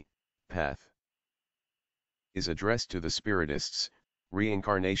 E.d. Path is addressed to the spiritists,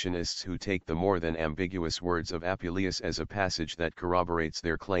 reincarnationists who take the more than ambiguous words of Apuleius as a passage that corroborates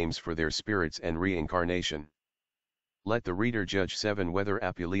their claims for their spirits and reincarnation. Let the reader judge 7 whether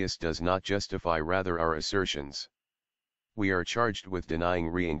Apuleius does not justify rather our assertions. We are charged with denying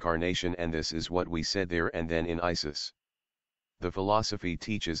reincarnation, and this is what we said there and then in Isis. The philosophy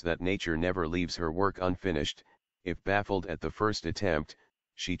teaches that nature never leaves her work unfinished. If baffled at the first attempt,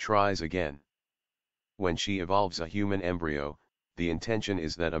 she tries again. When she evolves a human embryo, the intention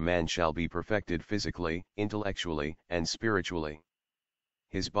is that a man shall be perfected physically, intellectually, and spiritually.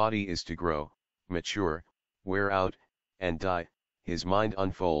 His body is to grow, mature, wear out, and die, his mind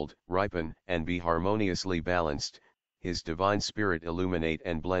unfold, ripen, and be harmoniously balanced, his divine spirit illuminate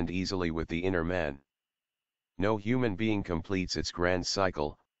and blend easily with the inner man. No human being completes its grand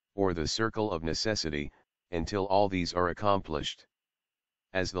cycle, or the circle of necessity, until all these are accomplished.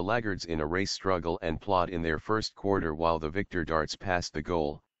 As the laggards in a race struggle and plod in their first quarter while the victor darts past the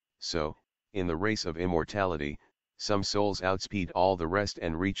goal, so, in the race of immortality, some souls outspeed all the rest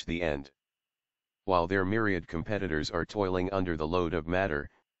and reach the end. While their myriad competitors are toiling under the load of matter,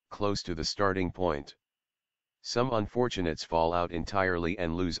 close to the starting point. Some unfortunates fall out entirely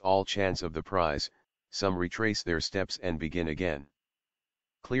and lose all chance of the prize, some retrace their steps and begin again.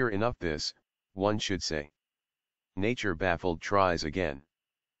 Clear enough this, one should say. Nature baffled tries again.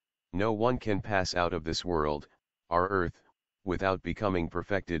 No one can pass out of this world, our earth, without becoming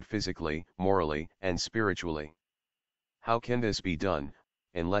perfected physically, morally, and spiritually. How can this be done,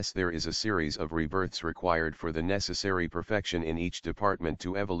 unless there is a series of rebirths required for the necessary perfection in each department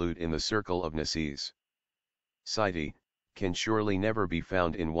to evolute in the circle of necesse? Siddhi, can surely never be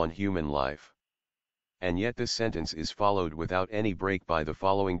found in one human life. And yet this sentence is followed without any break by the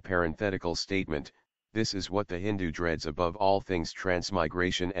following parenthetical statement: this is what the Hindu dreads above all things,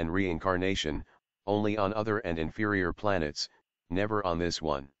 transmigration and reincarnation, only on other and inferior planets, never on this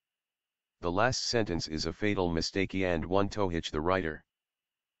one. The last sentence is a fatal mistake and one to which the writer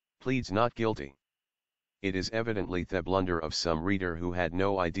pleads not guilty. It is evidently the blunder of some reader who had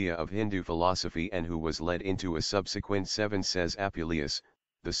no idea of Hindu philosophy and who was led into a subsequent 7. Says Apuleius,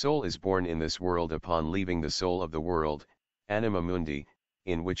 the soul is born in this world upon leaving the soul of the world, anima mundi,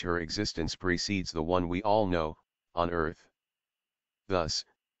 in which her existence precedes the one we all know, on earth. Thus,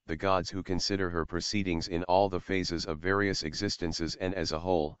 the gods who consider her proceedings in all the phases of various existences and as a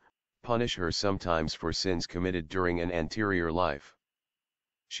whole, punish her sometimes for sins committed during an anterior life.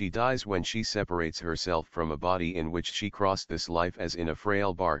 She dies when she separates herself from a body in which she crossed this life as in a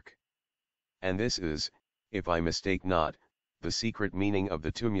frail bark. And this is, if I mistake not, the secret meaning of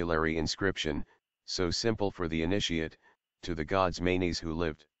the tumulary inscription, so simple for the initiate, to the gods manes who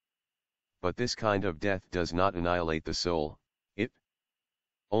lived. But this kind of death does not annihilate the soul, it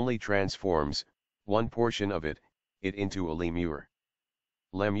only transforms, one portion of it, into a lemur.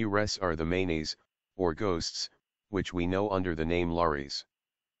 Lemures are the manes, or ghosts, which we know under the name lares.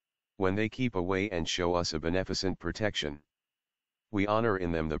 When they keep away and show us a beneficent protection, we honor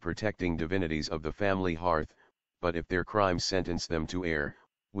in them the protecting divinities of the family hearth, but if their crimes sentence them to err,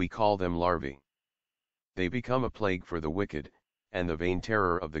 we call them larvae. They become a plague for the wicked, and the vain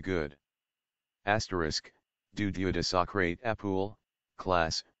terror of the good. Asterisk, Du Dieu de Socrate Apul,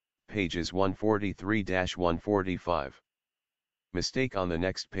 Class, pages 143-145. Mistake on the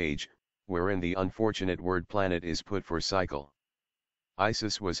next page, wherein the unfortunate word planet is put for cycle.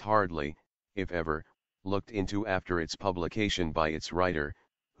 Isis was hardly, if ever, looked into after its publication by its writer,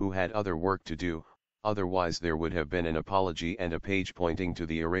 who had other work to do, otherwise there would have been an apology and a page pointing to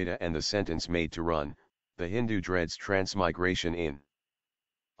the errata and the sentence made to run, the Hindu dreads transmigration in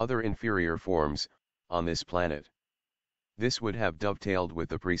other inferior forms, on this planet. This would have dovetailed with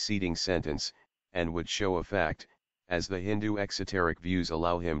the preceding sentence, and would show a fact, as the Hindu exoteric views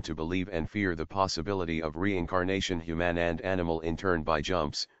allow him to believe and fear the possibility of reincarnation human and animal in turn by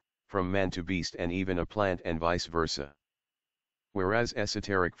jumps, from man to beast and even a plant and vice versa. Whereas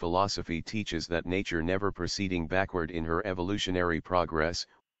esoteric philosophy teaches that nature never proceeding backward in her evolutionary progress,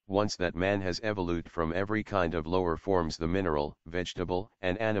 once that man has evolved from every kind of lower forms, the mineral, vegetable,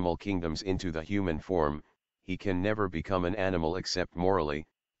 and animal kingdoms, into the human form, he can never become an animal except morally,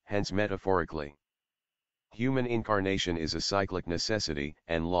 hence metaphorically. Human incarnation is a cyclic necessity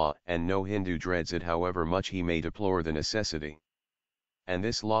and law, and no Hindu dreads it however much he may deplore the necessity. And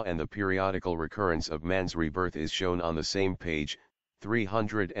this law and the periodical recurrence of man's rebirth is shown on the same page,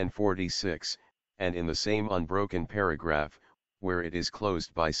 346, and in the same unbroken paragraph, where it is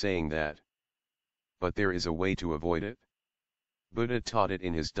closed by saying that, but there is a way to avoid it. Buddha taught it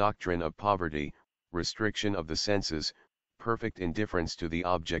in his doctrine of poverty, restriction of the senses, perfect indifference to the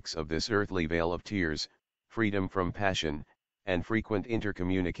objects of this earthly vale of tears, freedom from passion, and frequent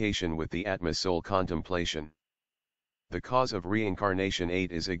intercommunication with the Atma-soul contemplation. The cause of reincarnation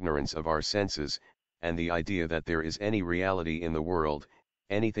 8 is ignorance of our senses, and the idea that there is any reality in the world,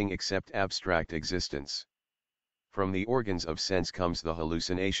 anything except abstract existence. From the organs of sense comes the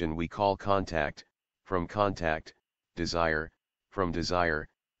hallucination we call contact, from contact, desire, from desire,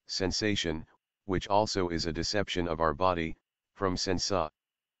 sensation, which also is a deception of our body, from sensation,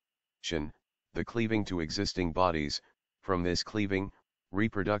 the cleaving to existing bodies, from this cleaving,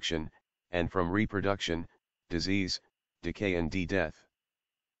 reproduction, and from reproduction, disease, decay and death.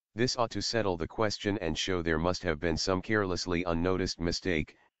 This ought to settle the question and show there must have been some carelessly unnoticed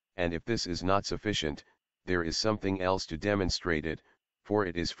mistake, and if this is not sufficient, there is something else to demonstrate it, for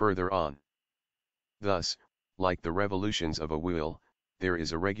it is further on. Thus, like the revolutions of a wheel, there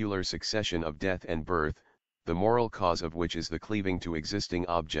is a regular succession of death and birth, the moral cause of which is the cleaving to existing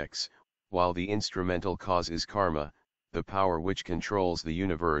objects, while the instrumental cause is karma, the power which controls the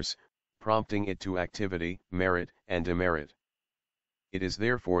universe, prompting it to activity, merit, and demerit. It is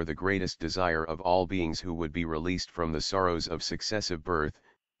therefore the greatest desire of all beings who would be released from the sorrows of successive birth,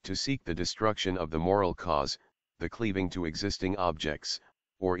 to seek the destruction of the moral cause, the cleaving to existing objects,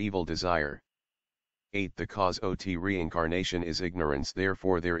 or evil desire. 8. The cause of reincarnation is ignorance,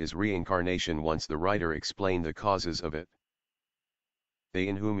 therefore there is reincarnation once the writer explained the causes of it. They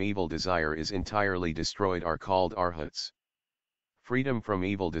in whom evil desire is entirely destroyed are called arhats. Freedom from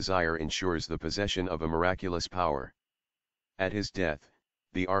evil desire ensures the possession of a miraculous power. At his death,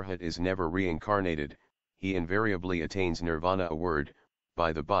 the arhat is never reincarnated, he invariably attains nirvana, a word,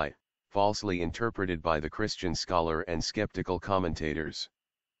 by the by, falsely interpreted by the Christian scholar and skeptical commentators.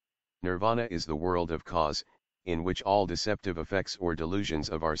 Nirvana is the world of cause, in which all deceptive effects or delusions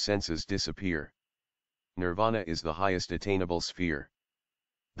of our senses disappear. Nirvana is the highest attainable sphere.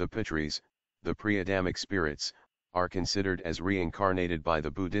 The Pitris, the pre-Adamic spirits, are considered as reincarnated by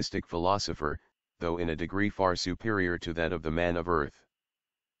the Buddhistic philosopher, though in a degree far superior to that of the man of earth.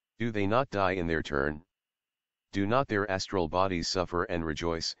 Do they not die in their turn? Do not their astral bodies suffer and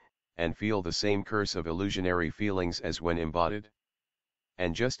rejoice, and feel the same curse of illusionary feelings as when embodied?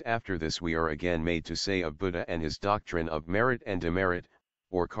 And just after this we are again made to say of Buddha and his doctrine of merit and demerit,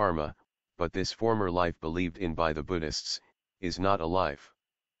 or karma, but this former life believed in by the Buddhists, is not a life.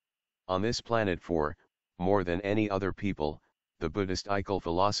 On this planet more than any other people, the Buddhist-ical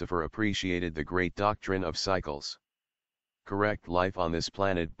philosopher appreciated the great doctrine of cycles. Correct life on this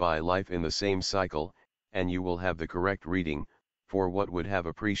planet by life in the same cycle, and you will have the correct reading, for what would have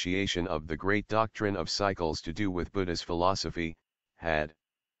appreciation of the great doctrine of cycles to do with Buddha's philosophy, had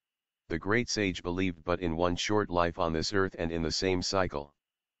the great sage believed but in one short life on this earth and in the same cycle.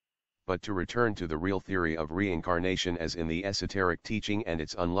 But to return to the real theory of reincarnation as in the esoteric teaching and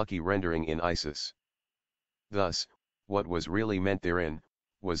its unlucky rendering in Isis. Thus, what was really meant therein,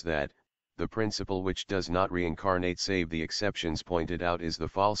 was that, the principle which does not reincarnate save the exceptions pointed out is the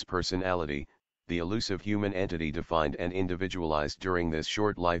false personality, the elusive human entity defined and individualized during this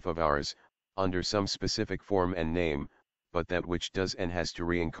short life of ours, under some specific form and name, but that which does and has to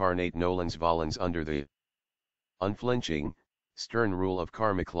reincarnate nolens volens under the unflinching, stern rule of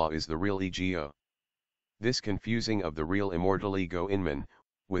karmic law is the real ego. This confusing of the real immortal ego Inman,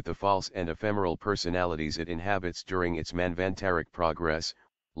 with the false and ephemeral personalities it inhabits during its manvantaric progress,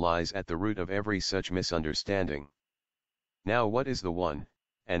 lies at the root of every such misunderstanding. Now what is the one,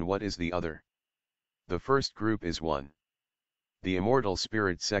 and what is the other? The first group is one. The immortal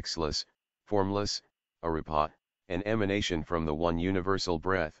spirit sexless, formless, arupa, an emanation from the one universal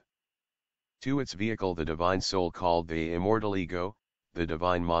breath. 2. Its vehicle the divine soul called the immortal ego, the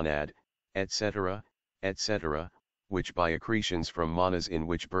divine monad, etc., etc., which by accretions from manas in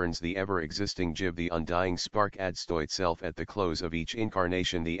which burns the ever-existing jiv the undying spark adds to itself at the close of each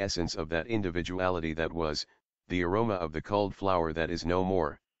incarnation the essence of that individuality that was, the aroma of the culled flower that is no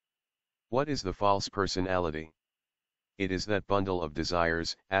more. What is the false personality? It is that bundle of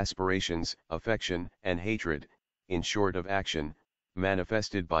desires, aspirations, affection, and hatred, in short of action,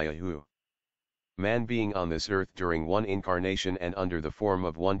 manifested by a who. Man being on this earth during one incarnation and under the form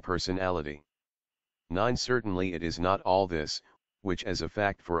of one personality. 9. Certainly it is not all this, which as a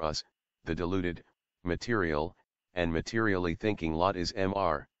fact for us, the deluded, material, and materially thinking lot is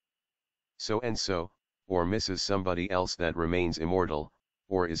Mr. So and so, or misses somebody else that remains immortal,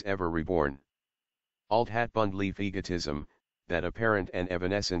 or is ever reborn. Alt hat bundleaf egotism, that apparent and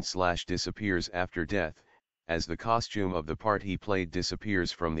evanescent / disappears after death, as the costume of the part he played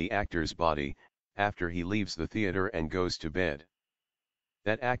disappears from the actor's body, after he leaves the theater and goes to bed.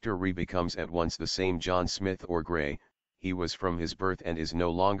 That actor becomes at once the same John Smith or Gray, he was from his birth and is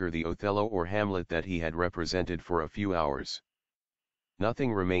no longer the Othello or Hamlet that he had represented for a few hours.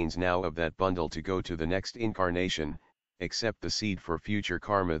 Nothing remains now of that bundle to go to the next incarnation, except the seed for future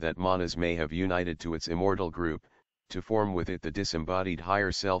karma that manas may have united to its immortal group, to form with it the disembodied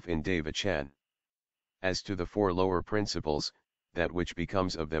higher self in Deva-chan. As to the 4 lower principles, that which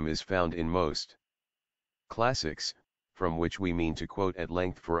becomes of them is found in most classics, from which we mean to quote at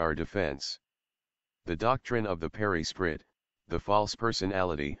length for our defense. The doctrine of the perisprit, the false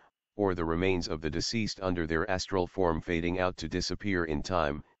personality, or the remains of the deceased under their astral form fading out to disappear in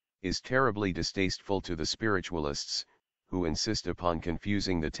time, is terribly distasteful to the spiritualists, who insist upon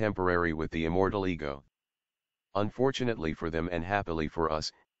confusing the temporary with the immortal ego. Unfortunately for them and happily for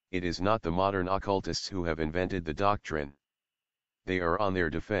us, it is not the modern occultists who have invented the doctrine. They are on their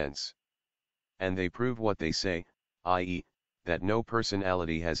defense. And they prove what they say, i.e., that no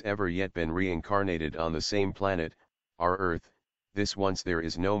personality has ever yet been reincarnated on the same planet, our Earth. This once there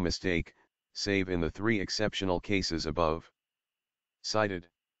is no mistake, save in the 3 exceptional cases above cited.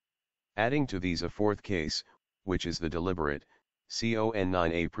 Adding to these a 4th case, which is the deliberate,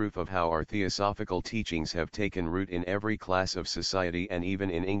 con9a proof of how our theosophical teachings have taken root in every class of society and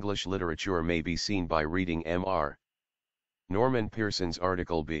even in English literature may be seen by reading Mr. Norman Pearson's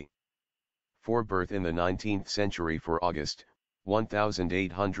article B. For Birth in the 19th Century for August,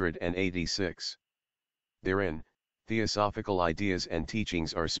 1886. Therein, theosophical ideas and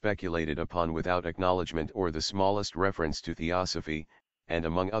teachings are speculated upon without acknowledgement or the smallest reference to theosophy, and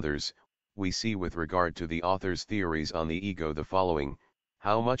among others, we see with regard to the author's theories on the ego the following: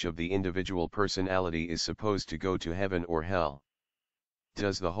 how much of the individual personality is supposed to go to heaven or hell?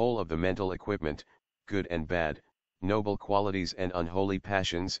 Does the whole of the mental equipment, good and bad, noble qualities and unholy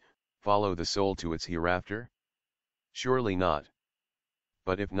passions, follow the soul to its hereafter? Surely not.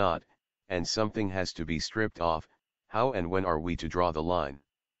 But if not, and something has to be stripped off, how and when are we to draw the line?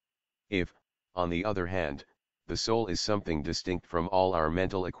 If, On the other hand, the soul is something distinct from all our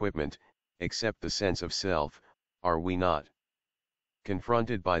mental equipment, except the sense of self, are we not?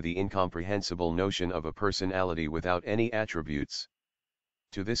 Confronted by the incomprehensible notion of a personality without any attributes.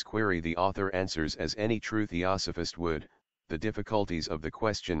 To this query the author answers as any true theosophist would: the difficulties of the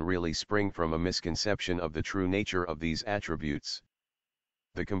question really spring from a misconception of the true nature of these attributes.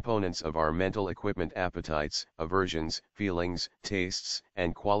 The components of our mental equipment, appetites, aversions, feelings, tastes,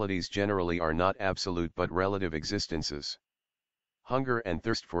 and qualities generally are not absolute but relative existences. Hunger and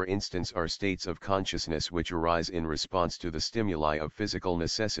thirst, for instance, are states of consciousness which arise in response to the stimuli of physical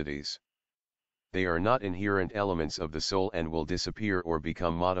necessities. They are not inherent elements of the soul and will disappear or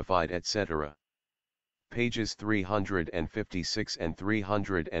become modified, etc. Pages 356 and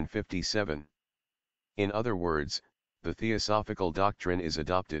 357. In other words, the theosophical doctrine is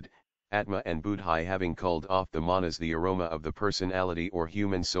adopted, Atma and Buddhi having culled off the manas, the aroma of the personality or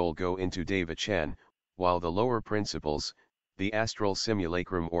human soul, go into Devachan, while the lower principles, the astral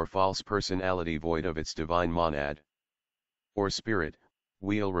simulacrum or false personality void of its divine monad or spirit,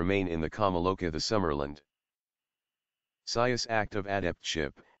 will remain in the Kamaloka, the Summerland. Sias act of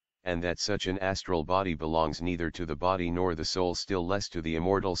adeptship, and that such an astral body belongs neither to the body nor the soul, still less to the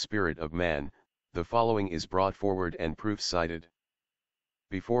immortal spirit of man. The following is brought forward and proof cited.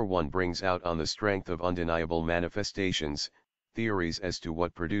 Before one brings out on the strength of undeniable manifestations, theories as to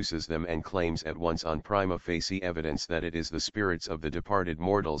what produces them, and claims at once on prima facie evidence that it is the spirits of the departed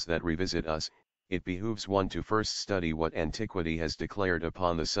mortals that revisit us, it behooves one to first study what antiquity has declared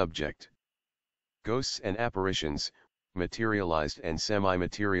upon the subject. Ghosts and apparitions, materialized and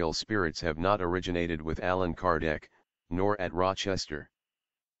semi-material spirits, have not originated with Allan Kardec, nor at Rochester.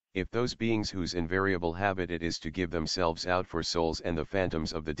 If those beings whose invariable habit it is to give themselves out for souls and the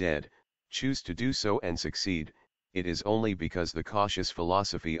phantoms of the dead, choose to do so and succeed, it is only because the cautious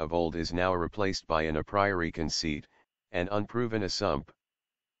philosophy of old is now replaced by an a priori conceit, and unproven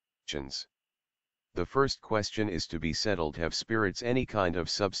assumptions. The first question is to be settled: have spirits any kind of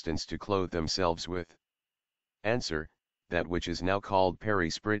substance to clothe themselves with? Answer: that which is now called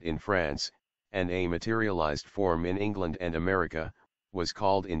perisprit in France, and a materialized form in England and America, was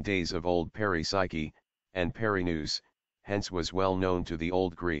called in days of old peripsyche, and perinous, hence was well known to the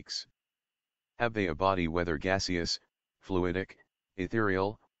old Greeks. Have they a body, whether gaseous, fluidic,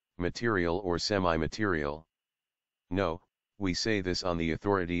 ethereal, material or semi-material? No, we say this on the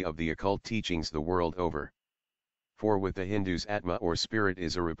authority of the occult teachings the world over. For with the Hindus Atma or spirit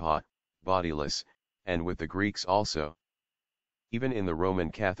is a rupa, bodiless, and with the Greeks also. Even in the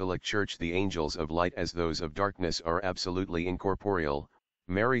Roman Catholic Church the angels of light as those of darkness are absolutely incorporeal,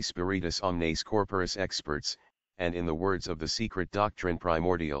 meri spiritus omnes corporis experts, and in the words of the secret doctrine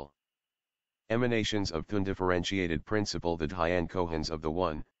primordial. Emanations of the undifferentiated principle, the Dhyan-Kohans of the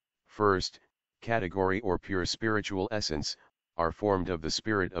one, first, category or pure spiritual essence, are formed of the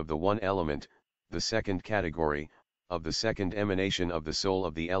spirit of the one element, the second category, of the second emanation of the soul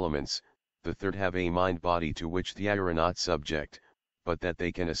of the elements, the third have a mind-body to which they are not subject, but that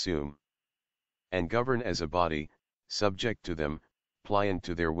they can assume and govern as a body, subject to them, pliant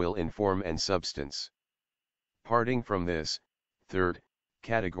to their will in form and substance. Parting from this third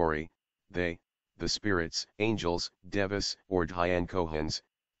category, they, the spirits, angels, devas, or Dhyan-Kohans,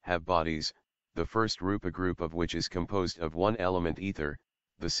 have bodies, the first rupa group of which is composed of one element ether,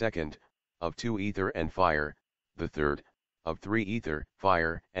 the second, of two ether and fire, the third, of three ether,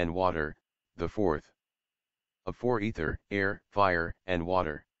 fire, and water, the fourth, of four ether, air, fire, and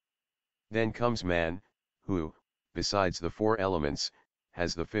water. Then comes man, who, besides the four elements,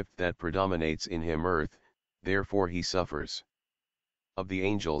 has the fifth that predominates in him, earth, therefore he suffers. Of the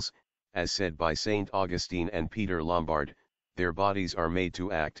angels, as said by Saint Augustine and Peter Lombard, their bodies are made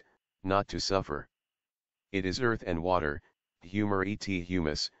to act, not to suffer. It is earth and water, humor et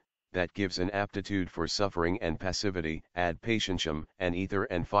humus, that gives an aptitude for suffering and passivity, ad patientiam, and ether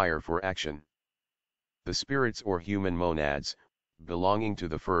and fire for action. The spirits or human monads, belonging to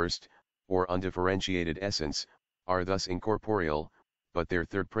the first, or undifferentiated essence, are thus incorporeal, but their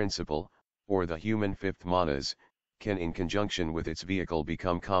third principle, or the human fifth manas, can in conjunction with its vehicle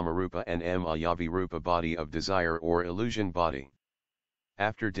become kamarupa and mayavirupa, body of desire or illusion body.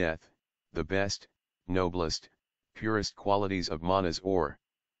 After death, the best, noblest, purest qualities of manas, or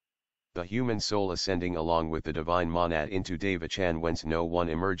the human soul, ascending along with the divine monad into Devachan, whence no one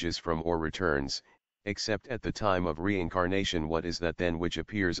emerges from or returns, except at the time of reincarnation. What is that then which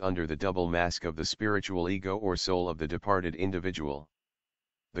appears under the double mask of the spiritual ego or soul of the departed individual?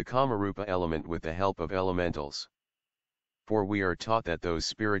 The Kamarupa element with the help of elementals. For we are taught that those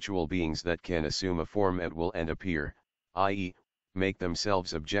spiritual beings that can assume a form at will and appear, i.e., make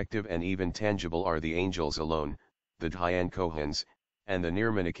themselves objective and even tangible are the angels alone, the Dhyan Kohans, and the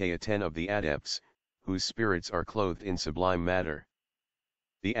Nirmanakaya 10 of the adepts, whose spirits are clothed in sublime matter.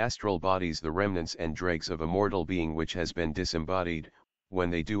 The astral bodies, the remnants and dregs of a mortal being which has been disembodied, when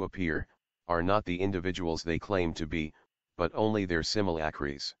they do appear, are not the individuals they claim to be, but only their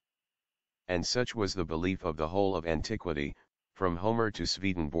simulacres. And such was the belief of the whole of antiquity, from Homer to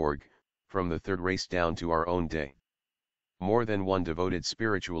Swedenborg, from the third race down to our own day. More than one devoted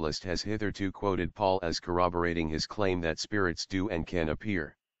spiritualist has hitherto quoted Paul as corroborating his claim that spirits do and can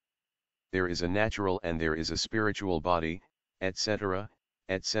appear. There is a natural and there is a spiritual body, etc.,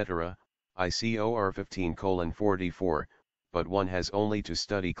 etc., ICOR 15:44, but one has only to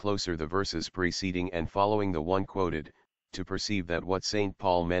study closer the verses preceding and following the one quoted, to perceive that what St.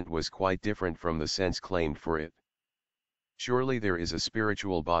 Paul meant was quite different from the sense claimed for it. Surely there is a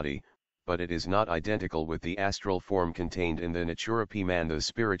spiritual body, but it is not identical with the astral form contained in the natura P. Man. The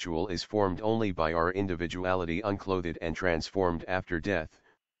spiritual is formed only by our individuality unclothed and transformed after death,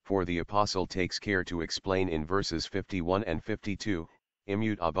 for the Apostle takes care to explain in verses 51 and 52,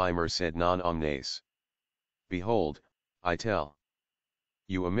 Immut abi merced non omnes. Behold, I tell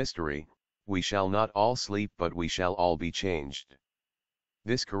you a mystery, we shall not all sleep but we shall all be changed.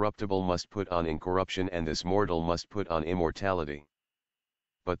 This corruptible must put on incorruption and this mortal must put on immortality.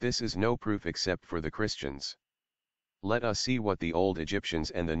 But this is no proof except for the Christians. Let us see what the old Egyptians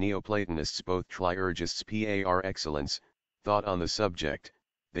and the Neoplatonists, both triurgists par excellence, thought on the subject.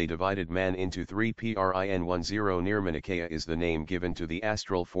 They divided man into three prin 10. Nirmanakaya is the name given to the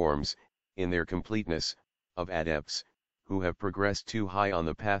astral forms, in their completeness, of adepts, who have progressed too high on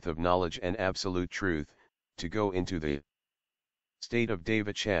the path of knowledge and absolute truth, to go into the state of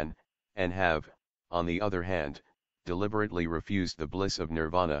Devachan, and have, on the other hand, deliberately refused the bliss of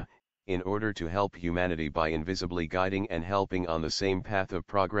nirvana, in order to help humanity by invisibly guiding and helping on the same path of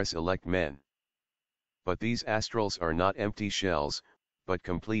progress elect men. But these astrals are not empty shells, but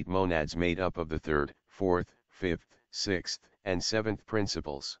complete monads made up of the third, fourth, fifth, sixth, and seventh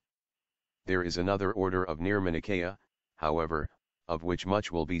principles. There is another order of Nirmanakaya, however, of which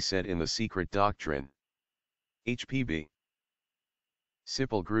much will be said in the secret doctrine. HPB.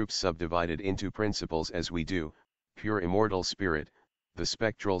 Simple groups subdivided into principles as we do, pure immortal spirit, the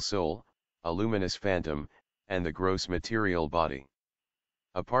spectral soul, a luminous phantom, and the gross material body.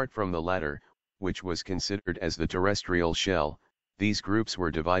 Apart from the latter, which was considered as the terrestrial shell, these groups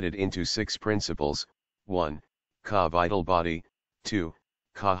were divided into 6 principles: 1. Ka vital body, 2.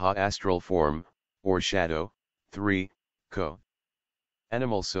 Ka ha astral form, or shadow, 3. Ko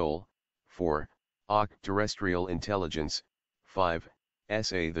animal soul, 4. Ak terrestrial intelligence, 5.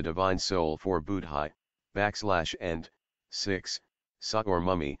 Sa the divine soul for Budhai, and 6. Sa or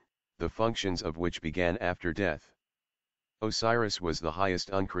mummy, the functions of which began after death. Osiris was the highest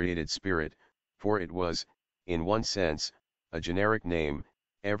uncreated spirit, for it was, in one sense, a generic name,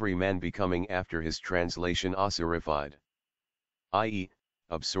 every man becoming after his translation Osirified, i.e.,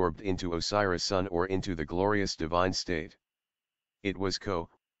 absorbed into Osiris Sun or into the glorious divine state. It was Ko,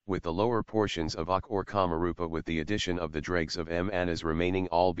 with the lower portions of Ak or Kamarupa, with the addition of the dregs of Manas remaining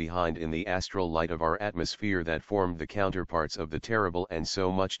all behind in the astral light of our atmosphere, that formed the counterparts of the terrible and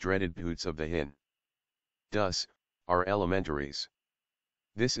so much dreaded Bhuts of the Hin. Dus, our elementaries.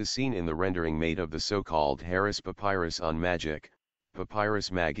 This is seen in the rendering made of the so-called Harris Papyrus on Magic, Papyrus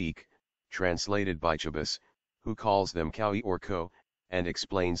Magique, translated by Chabas, who calls them Kaui or Ko, and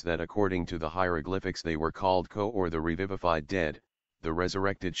explains that according to the hieroglyphics they were called Ko, or the revivified dead, the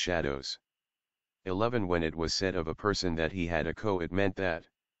resurrected shadows. 11. When it was said of a person that he had a Ko, it meant that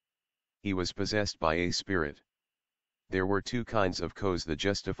he was possessed by a spirit. There were 2 kinds of Kos: the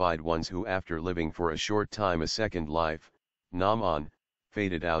justified ones who, after living for a short time a second life, Naman,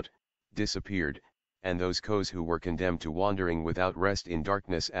 faded out, disappeared, and those Kos who were condemned to wandering without rest in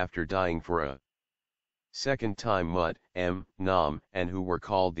darkness after dying for a second time Mut, Nam, and who were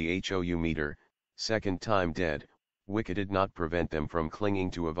called the Hou meter, second time dead, which did not prevent them from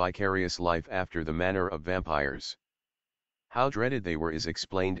clinging to a vicarious life after the manner of vampires. How dreaded they were is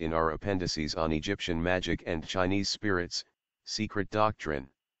explained in our appendices on Egyptian magic and Chinese spirits, secret doctrine.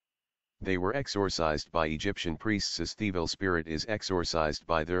 They were exorcised by Egyptian priests as the evil spirit is exorcised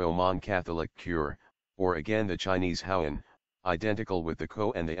by their Oman Catholic cure, or again the Chinese Haoan, identical with the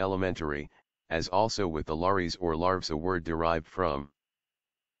Ko and the elementary, as also with the Lares or larves, a word derived from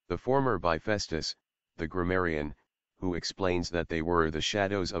the former by Festus, the grammarian, who explains that they were the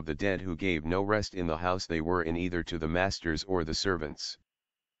shadows of the dead who gave no rest in the house they were in, either to the masters or the servants.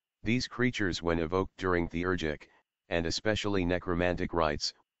 These creatures, when evoked during theurgic, and especially necromantic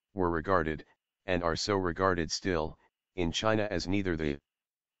rites, were regarded, and are so regarded still, in China as neither the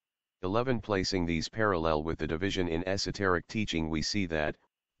 11. Placing these parallel with the division in esoteric teaching, we see that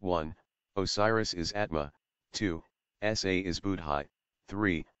 1. Osiris is Atma, 2. Sa is Buddhi,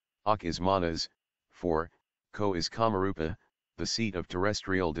 3. Ak is Manas, 4. Ko is Kamarupa, the seat of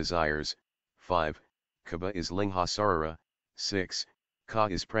terrestrial desires, 5. Kaba is Linghasarara, 6. Ka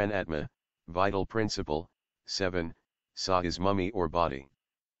is Pranatma, vital principle, 7. Sa is mummy or body.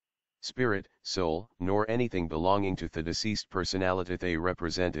 Spirit, soul, nor anything belonging to the deceased personality they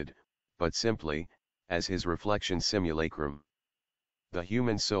represented, but simply, as his reflection simulacrum. The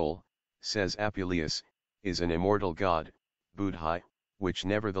human soul, says Apuleius, is an immortal god, Buddhi, which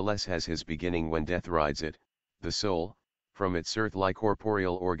nevertheless has his beginning when death rides it. The soul, from its earth-like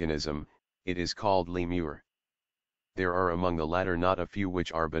corporeal organism, it is called lemur. There are among the latter not a few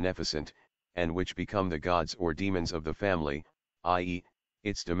which are beneficent, and which become the gods or demons of the family, i.e.,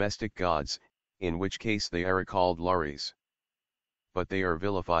 its domestic gods, in which case they are called lares. But they are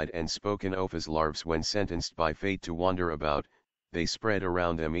vilified and spoken of as larves when sentenced by fate to wander about. They spread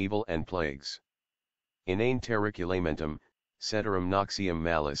around them evil and plagues. Inane terriculamentum, ceterum noxium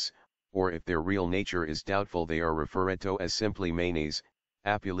malis, or if their real nature is doubtful they are referred to as simply manes.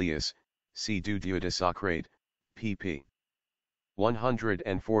 Apuleius, see Du Dieu de Socrate, pp.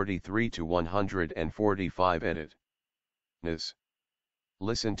 143-145 edit. Nas.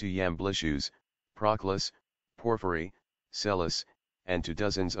 Listen to Iamblichus, Proclus, Porphyry, Psellus, and to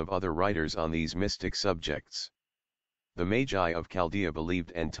dozens of other writers on these mystic subjects. The Magi of Chaldea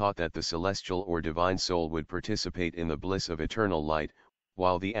believed and taught that the celestial or divine soul would participate in the bliss of eternal light,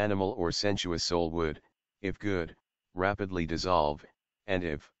 while the animal or sensuous soul would, if good, rapidly dissolve, and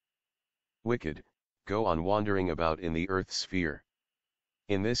if wicked, go on wandering about in the earth's sphere.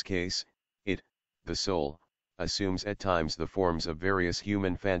 In this case, it, the soul, assumes at times the forms of various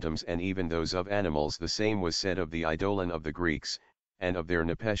human phantoms and even those of animals. The same was said of the Eidolon of the Greeks, and of their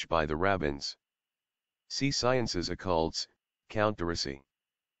Nepesh by the rabbins. See Sciences Occults, Count d'Orsay.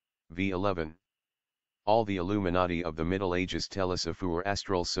 v11. All the Illuminati of the Middle Ages tell us a fur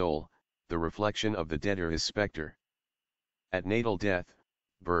astral soul, the reflection of the dead or his spectre. At natal death,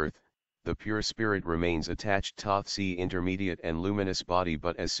 birth, the pure spirit remains attached to the intermediate and luminous body,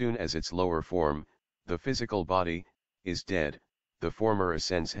 but as soon as its lower form, the physical body, is dead, the former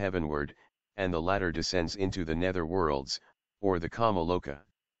ascends heavenward, and the latter descends into the nether worlds, or the Kamaloka.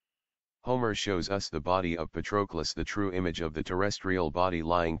 Homer shows us the body of Patroclus, the true image of the terrestrial body,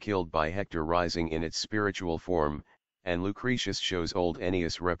 lying killed by Hector, rising in its spiritual form, and Lucretius shows old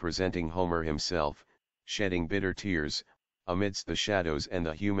Ennius representing Homer himself, shedding bitter tears, amidst the shadows and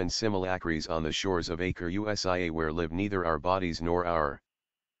the human simulacres on the shores of Acre Usia, where live neither our bodies nor our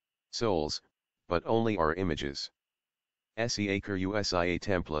souls, but only our images. Esse Acre Usia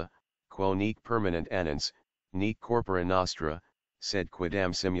templa, quo nec permanent annans, nec corpora nostra, sed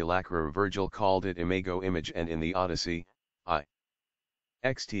quidam simulacra. Virgil called it imago, image, and in the Odyssey,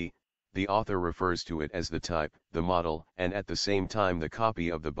 xt, the author refers to it as the type, the model, and at the same time the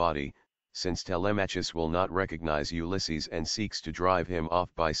copy of the body, since Telemachus will not recognize Ulysses and seeks to drive him off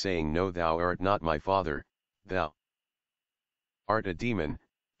by saying, "No, thou art not my father, thou art a demon,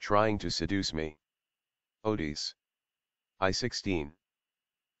 trying to seduce me." Odes. I-16.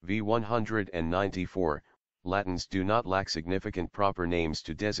 v194, Latins do not lack significant proper names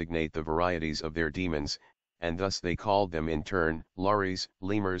to designate the varieties of their demons, and thus they called them in turn, lares,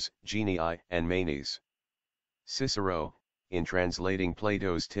 lemurs, genii, and manes. Cicero, in translating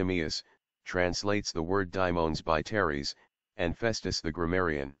Plato's Timaeus, translates the word daimons by teres, and Festus the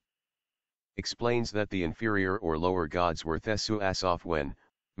grammarian explains that the inferior or lower gods were Thesuasoph when,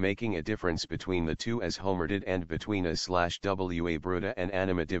 making a difference between the two as Homer did, and between a/wa bruta and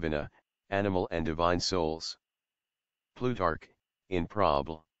anima divina, animal and divine souls. Plutarch, in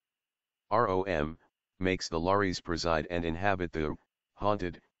Prob. Rom, makes the lares preside and inhabit the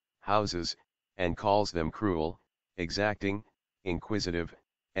haunted houses, and calls them cruel, exacting, inquisitive,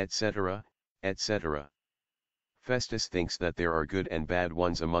 etc., etc. Festus thinks that there are good and bad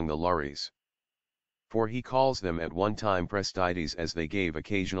ones among the lares. For he calls them at one time prestides, as they gave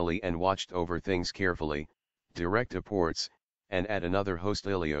occasionally and watched over things carefully, direct apports, and at another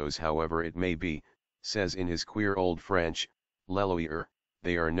hostilios. However it may be, says in his queer old French, Leloir,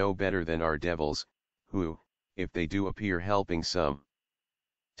 they are no better than our devils, who, if they do appear helping some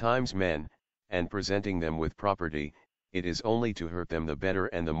times men, and presenting them with property, it is only to hurt them the better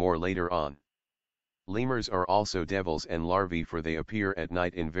and the more later on. Lemurs are also devils and larvae, for they appear at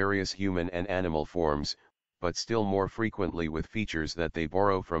night in various human and animal forms, but still more frequently with features that they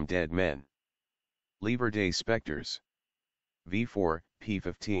borrow from dead men. Liber de Spectres. v4,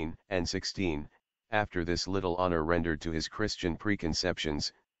 p15 and 16, After this little honor rendered to his Christian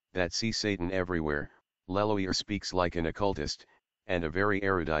preconceptions, that see Satan everywhere, Leloir speaks like an occultist, and a very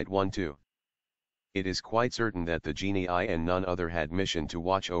erudite one too. It is quite certain that the genii and none other had mission to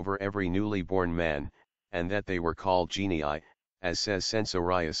watch over every newly born man, and that they were called genii, as says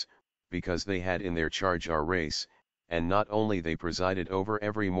Censorius, because they had in their charge our race, and not only they presided over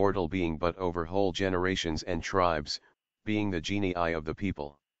every mortal being but over whole generations and tribes, being the genii of the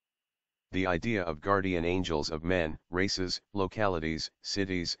people. The idea of guardian angels of men, races, localities,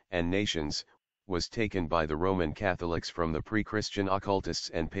 cities, and nations, was taken by the Roman Catholics from the pre-Christian occultists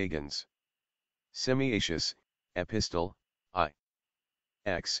and pagans. Semiacius, Epistole, I.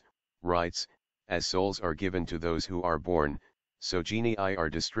 X, writes, as souls are given to those who are born, so genii are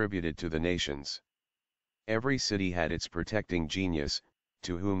distributed to the nations. Every city had its protecting genius,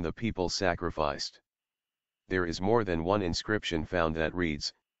 to whom the people sacrificed. There is more than one inscription found that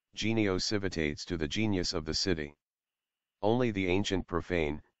reads, Genio civitates to the genius of the city. Only the ancient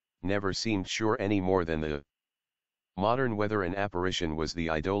profane, never seemed sure any more than the modern whether an apparition was the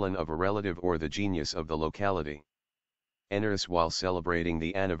eidolon of a relative or the genius of the locality. Ennius, while celebrating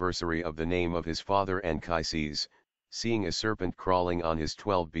the anniversary of the name of his father Anchises, seeing a serpent crawling on his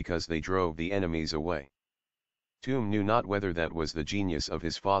 12 because they drove the enemies away. Tomb knew not whether that was the genius of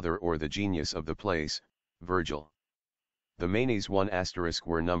his father or the genius of the place, Virgil. The manes 1 *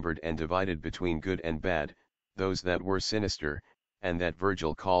 were numbered and divided between good and bad, those that were sinister, and that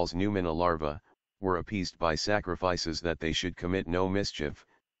Virgil calls numina larva, were appeased by sacrifices that they should commit no mischief,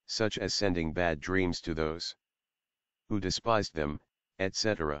 such as sending bad dreams to those who despised them,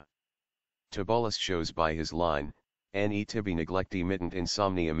 etc. Tibullus shows by his line, ne tibi neglecti mittent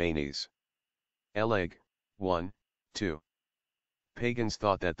insomnia manes. Eleg. 1, 2. Pagans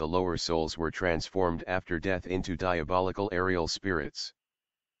thought that the lower souls were transformed after death into diabolical aerial spirits.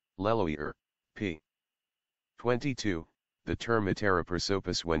 Leloir, p. 22. The term itera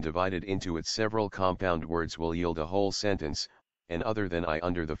prosopis when divided into its several compound words will yield a whole sentence, and other than I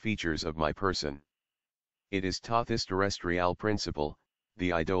under the features of my person. It is Thothis terrestrial principle,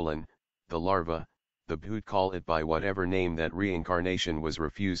 the eidolon, the larva, the bhoot call it by whatever name that reincarnation was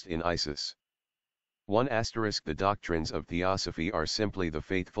refused in Isis. 1 * The doctrines of Theosophy are simply the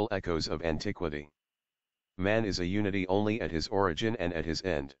faithful echoes of antiquity. Man is a unity only at his origin and at his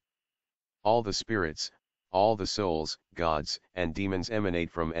end. All the spirits, all the souls, gods, and demons emanate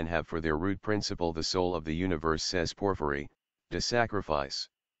from and have for their root principle the soul of the universe, says Porphyry, de Sacrifice.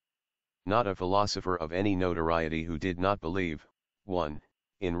 Not a philosopher of any notoriety who did not believe, 1.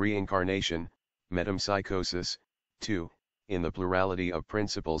 In reincarnation, metempsychosis, 2. In the plurality of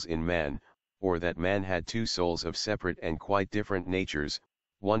principles in man, or that man had two souls of separate and quite different natures,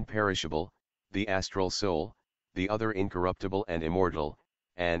 one perishable, the astral soul, the other incorruptible and immortal,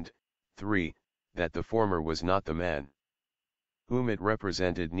 and, 3. That the former was not the man whom it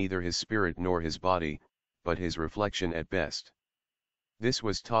represented, neither his spirit nor his body, but his reflection at best. This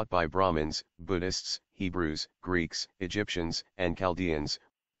was taught by Brahmins, Buddhists, Hebrews, Greeks, Egyptians, and Chaldeans,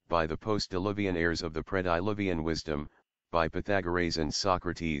 by the post-Diluvian heirs of the pre-Diluvian wisdom, by Pythagoras and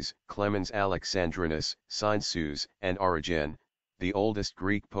Socrates, Clemens Alexandrinus, Synesius, and Origen, the oldest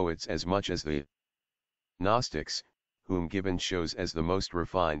Greek poets, as much as the Gnostics, whom Gibbon shows as the most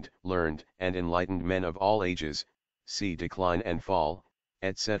refined, learned, and enlightened men of all ages, see Decline and Fall,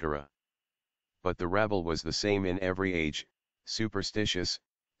 etc. But the rabble was the same in every age, superstitious,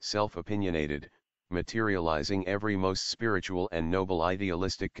 self-opinionated, materializing every most spiritual and noble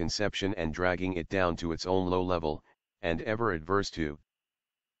idealistic conception and dragging it down to its own low level, and ever adverse to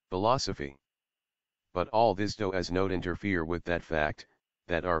philosophy. But all this does not interfere with that fact,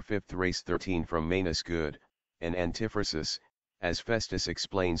 that our fifth race 13 from Manus good, an antiphrasis, as Festus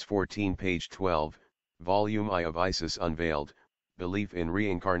explains 14 page 12, volume I of Isis Unveiled, belief in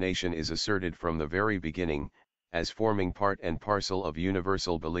reincarnation is asserted from the very beginning, as forming part and parcel of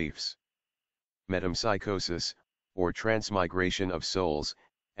universal beliefs. Metempsychosis, or transmigration of souls,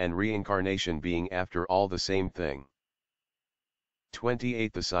 and reincarnation being after all the same thing.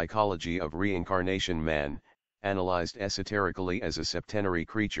 28. The psychology of reincarnation. Man, analyzed esoterically as a septenary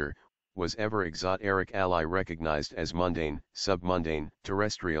creature, was ever exoteric ally recognized as mundane, submundane,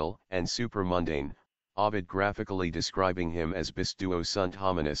 terrestrial, and supermundane, Ovid graphically describing him as bis duo sunt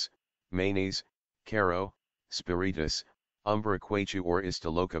hominis, manes, caro, spiritus, umbra quaechu or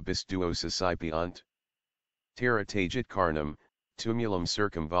istaloca bis duo suscipiunt. Terra tagit carnum, tumulum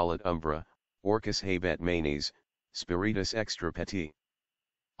circumvalat umbra, orcus habet manes, spiritus extra peti.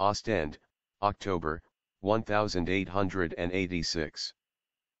 Ostend, October, 1886.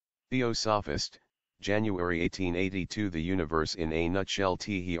 Theosophist, January 1882. The Universe in a Nutshell.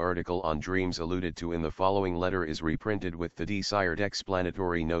 The article on dreams alluded to in the following letter is reprinted with the desired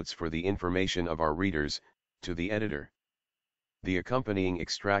explanatory notes for the information of our readers, to the editor. The accompanying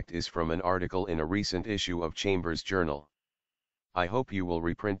extract is from an article in a recent issue of Chambers Journal. I hope you will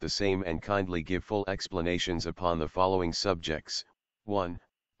reprint the same and kindly give full explanations upon the following subjects. 1.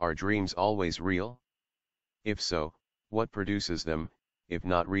 Are dreams always real? If so, what produces them? If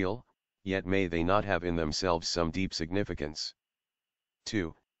not real, yet may they not have in themselves some deep significance?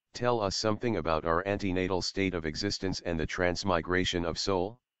 2. Tell us something about our antenatal state of existence and the transmigration of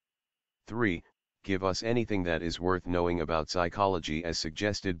soul. 3. Give us anything that is worth knowing about psychology as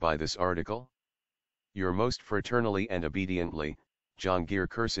suggested by this article. Your most fraternally and obediently, Jahangir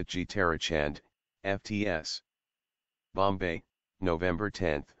Kursitji Tarachand, FTS. Bombay, November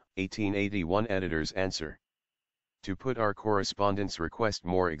 10, 1881. Editor's answer. To put our correspondent's request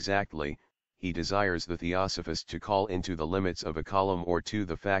more exactly, he desires the Theosophist to call into the limits of a column or two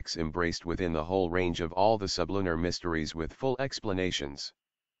the facts embraced within the whole range of all the sublunar mysteries with full explanations.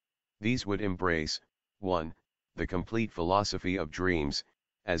 These would embrace, 1. The complete philosophy of dreams,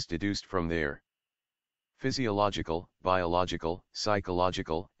 as deduced from their physiological, biological,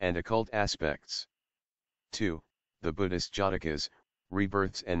 psychological, and occult aspects. 2. The Buddhist Jatakas,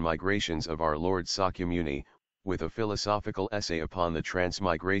 rebirths and migrations of our Lord Sakyamuni, with a philosophical essay upon the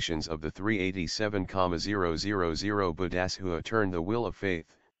transmigrations of the 387,000 Buddhas who turned the will of faith,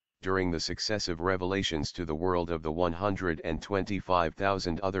 during the successive revelations to the world of the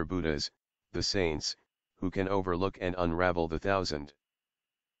 125,000 other Buddhas, the saints, who can overlook and unravel the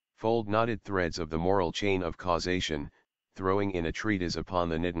thousand-fold knotted threads of the moral chain of causation, throwing in a treatise upon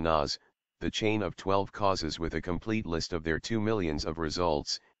the Nidanas, the chain of 12 causes with a complete list of their 2 millions of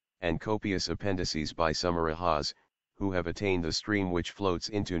results, and copious appendices by some arahats, who have attained the stream which floats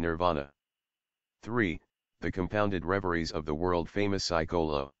into nirvana. 3. The compounded reveries of the world-famous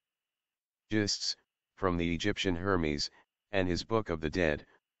psychologists, from the Egyptian Hermes, and his Book of the Dead,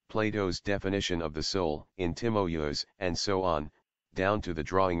 Plato's definition of the soul, in Timotheus, and so on, down to the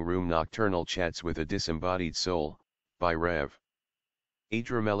drawing-room nocturnal chats with a disembodied soul, by Rev.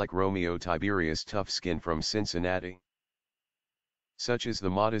 Adramelech Romeo Tiberius Toughskin from Cincinnati. Such is the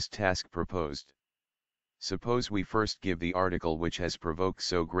modest task proposed. Suppose we first give the article which has provoked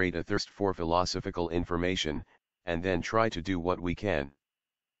so great a thirst for philosophical information, and then try to do what we can.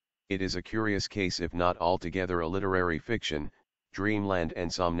 It is a curious case, if not altogether a literary fiction, dreamland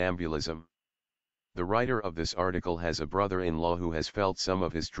and somnambulism. The writer of this article has a brother-in-law who has felt some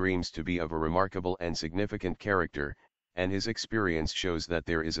of his dreams to be of a remarkable and significant character, and his experience shows that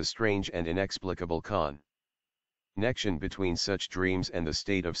there is a strange and inexplicable connection between such dreams and the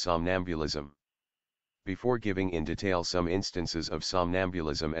state of somnambulism. Before giving in detail some instances of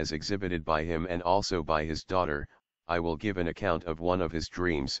somnambulism as exhibited by him and also by his daughter, I will give an account of one of his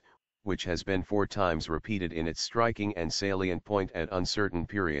dreams, which has been 4 times repeated in its striking and salient point at uncertain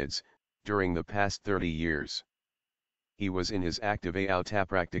periods, during the past 30 years. He was in his active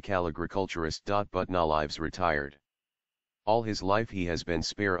practical agriculturist. But now lives retired. All his life he has been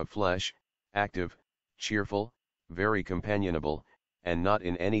spare of flesh, active, cheerful, very companionable, and not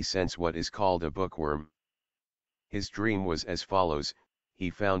in any sense what is called a bookworm. His dream was as follows: he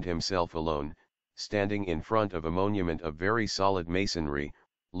found himself alone, standing in front of a monument of very solid masonry,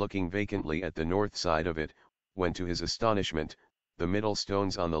 looking vacantly at the north side of it, when to his astonishment, the middle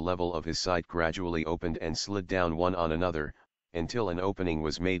stones on the level of his sight gradually opened and slid down one on another, until an opening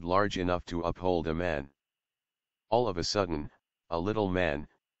was made large enough to uphold a man. All of a sudden, a little man,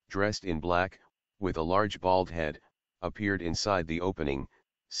 dressed in black, with a large bald head, appeared inside the opening,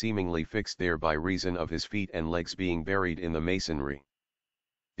 seemingly fixed there by reason of his feet and legs being buried in the masonry.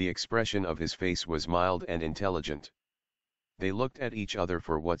 The expression of his face was mild and intelligent. They looked at each other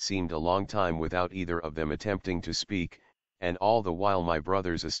for what seemed a long time without either of them attempting to speak, and all the while my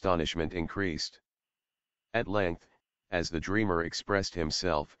brother's astonishment increased. At length, as the dreamer expressed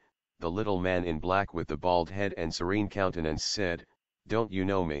himself, the little man in black with the bald head and serene countenance said, "Don't you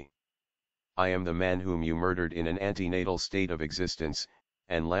know me? I am the man whom you murdered in an antenatal state of existence,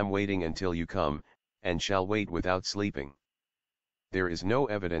 and am waiting until you come, and shall wait without sleeping. There is no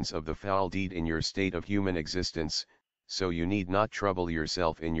evidence of the foul deed in your state of human existence, so you need not trouble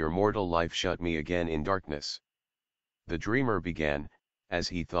yourself in your mortal life. Shut me again in darkness." The dreamer began, as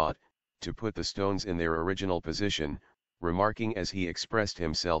he thought, to put the stones in their original position, remarking as he expressed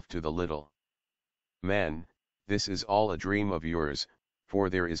himself to the little man, "This is all a dream of yours, for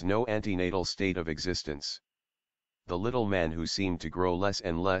there is no antenatal state of existence." The little man, who seemed to grow less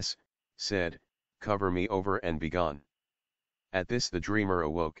and less, said, "Cover me over and begone." At this the dreamer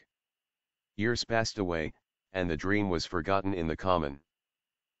awoke. Years passed away, and the dream was forgotten in the common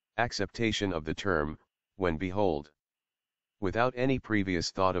acceptation of the term, when behold, without any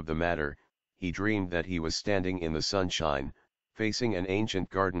previous thought of the matter, he dreamed that he was standing in the sunshine, facing an ancient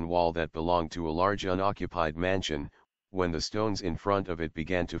garden wall that belonged to a large unoccupied mansion, when the stones in front of it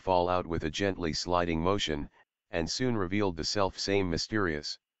began to fall out with a gently sliding motion, and soon revealed the self-same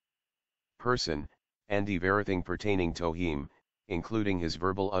mysterious person, and everything pertaining to him, including his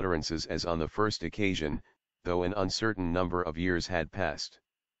verbal utterances as on the first occasion, though an uncertain number of years had passed.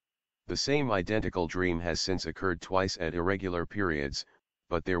 The same identical dream has since occurred twice at irregular periods,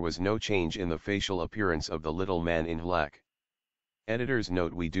 but there was no change in the facial appearance of the little man in black. Editor's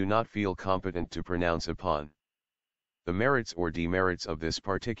note: we do not feel competent to pronounce upon the merits or demerits of this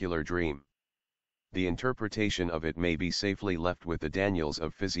particular dream. The interpretation of it may be safely left with the Daniels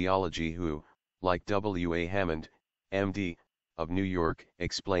of physiology, who, like W. A. Hammond, M.D., of New York,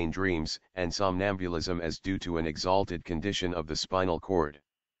 explain dreams and somnambulism as due to an exalted condition of the spinal cord.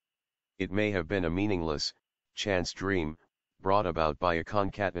 It may have been a meaningless, chance dream, brought about by a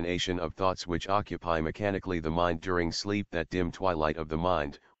concatenation of thoughts which occupy mechanically the mind during sleep, that dim twilight of the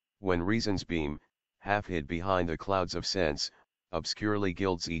mind, when reason's beam, half hid behind the clouds of sense, obscurely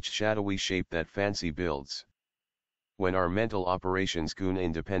gilds each shadowy shape that fancy builds. When our mental operations go on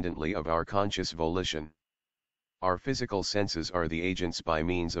independently of our conscious volition. Our physical senses are the agents by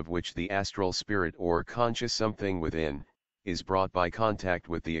means of which the astral spirit or conscious something within, is brought by contact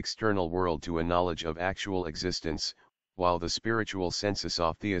with the external world to a knowledge of actual existence, while the spiritual sensus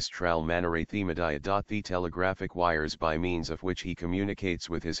of the astral manere themediae the telegraphic wires by means of which he communicates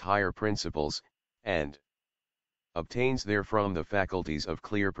with his higher principles, and obtains therefrom the faculties of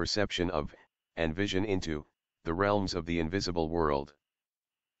clear perception of, and vision into, the realms of the invisible world.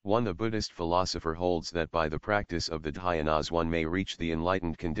 The Buddhist philosopher holds that by the practice of the dhyanas one may reach the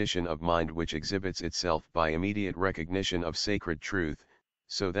enlightened condition of mind which exhibits itself by immediate recognition of sacred truth,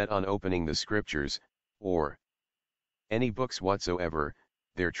 so that on opening the scriptures, or any books whatsoever,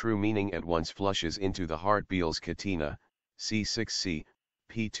 their true meaning at once flushes into the heart. Beale's Katina, C6c,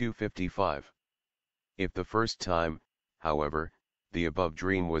 p. 255. If the first time, however, the above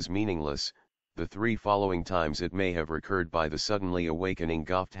dream was meaningless, the three following times it may have recurred by the suddenly awakening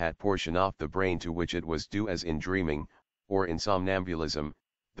that portion of the brain to which it was due, as in dreaming, or in somnambulism,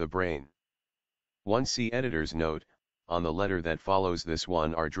 the brain. 1. See editor's note. On the letter that follows this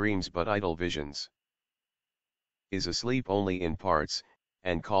one are dreams but idle visions. Is asleep only in parts,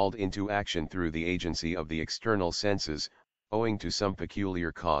 and called into action through the agency of the external senses, owing to some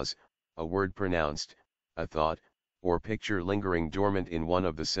peculiar cause, a word pronounced, a thought, or picture lingering dormant in one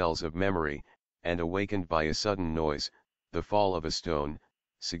of the cells of memory, and awakened by a sudden noise, the fall of a stone,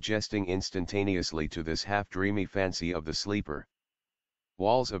 suggesting instantaneously to this half-dreamy fancy of the sleeper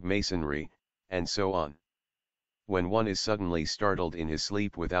walls of masonry, and so on. When one is suddenly startled in his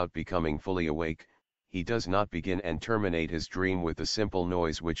sleep without becoming fully awake, he does not begin and terminate his dream with the simple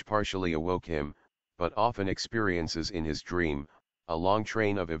noise which partially awoke him, but often experiences in his dream, a long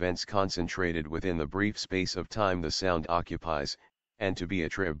train of events concentrated within the brief space of time the sound occupies, and to be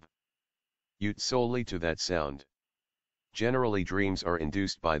attributed solely to that sound. Generally dreams are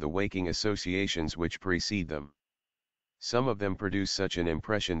induced by the waking associations which precede them. Some of them produce such an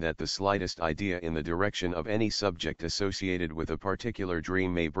impression that the slightest idea in the direction of any subject associated with a particular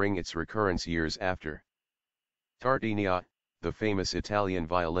dream may bring its recurrence years after. Tartini, the famous Italian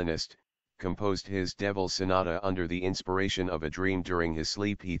violinist, composed his Devil Sonata under the inspiration of a dream. During his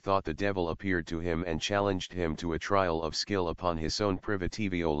sleep he thought the devil appeared to him and challenged him to a trial of skill upon his own privati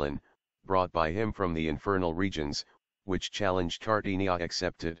violin, brought by him from the infernal regions, which challenge Tartini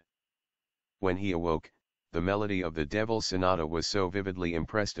accepted. When he awoke, the melody of the Devil Sonata was so vividly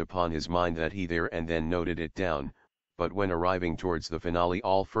impressed upon his mind that he there and then noted it down, but when arriving towards the finale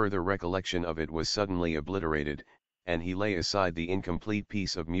all further recollection of it was suddenly obliterated, and he lay aside the incomplete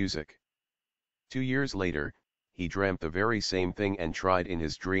piece of music. 2 years later, he dreamt the very same thing and tried in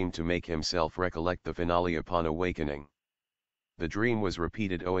his dream to make himself recollect the finale upon awakening. The dream was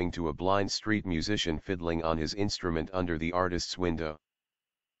repeated owing to a blind street musician fiddling on his instrument under the artist's window.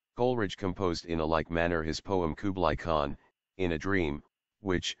 Coleridge composed in a like manner his poem Kublai Khan, in a dream,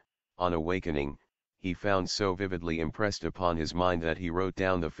 which, on awakening, he found so vividly impressed upon his mind that he wrote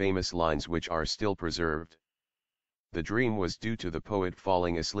down the famous lines which are still preserved. The dream was due to the poet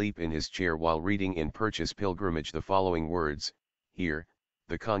falling asleep in his chair while reading in Purchas Pilgrimage the following words: "Here,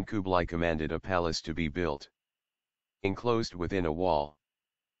 the Khan Kublai commanded a palace to be built, enclosed within a wall."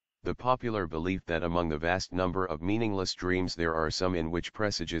 The popular belief that among the vast number of meaningless dreams there are some in which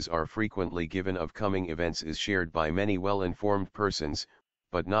presages are frequently given of coming events is shared by many well-informed persons,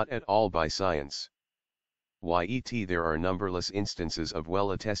 but not at all by science. Yet there are numberless instances of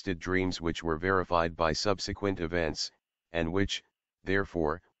well-attested dreams which were verified by subsequent events, and which,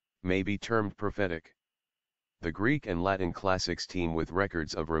 therefore, may be termed prophetic. The Greek and Latin classics teem with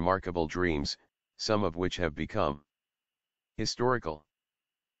records of remarkable dreams, some of which have become historical.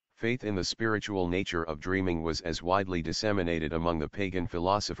 Faith in the spiritual nature of dreaming was as widely disseminated among the pagan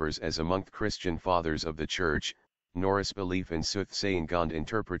philosophers as among Christian fathers of the Church, Norse belief in soothsaying and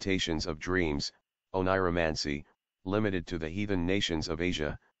interpretations of dreams, oniromancy, limited to the heathen nations of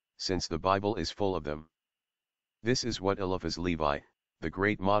Asia, since the Bible is full of them. This is what Eliphas Levi, the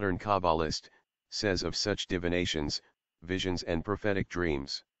great modern Kabbalist, says of such divinations, visions and prophetic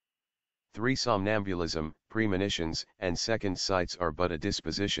dreams. 3. Somnambulism, premonitions, and second sights are but a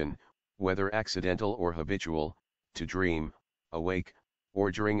disposition, whether accidental or habitual, to dream, awake, or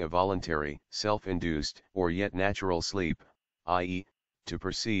during a voluntary, self-induced, or yet natural sleep, i.e., to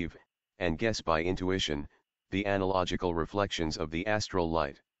perceive, and guess by intuition, the analogical reflections of the astral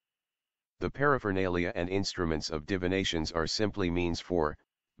light. The paraphernalia and instruments of divinations are simply means for,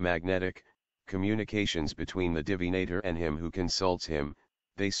 magnetic, communications between the divinator and him who consults him.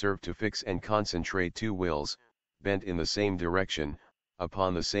 They serve to fix and concentrate two wills, bent in the same direction,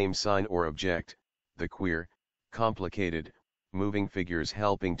 upon the same sign or object, the queer, complicated, moving figures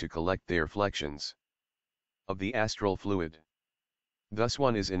helping to collect their flexions of the astral fluid. Thus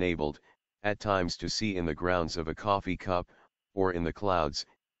one is enabled, at times to see in the grounds of a coffee cup, or in the clouds,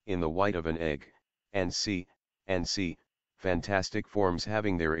 in the white of an egg, and see, fantastic forms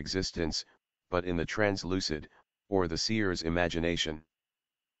having their existence, but in the translucid, or the seer's imagination.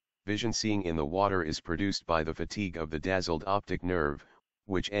 Vision seeing in the water is produced by the fatigue of the dazzled optic nerve,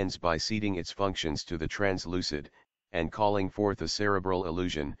 which ends by ceding its functions to the translucid, and calling forth a cerebral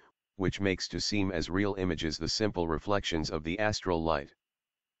illusion, which makes to seem as real images the simple reflections of the astral light.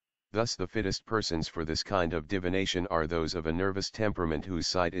 Thus the fittest persons for this kind of divination are those of a nervous temperament whose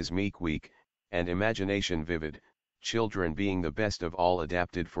sight is weak, and imagination vivid, children being the best of all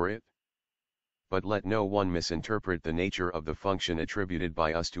adapted for it. But let no one misinterpret the nature of the function attributed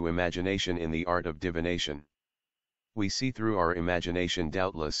by us to imagination in the art of divination. We see through our imagination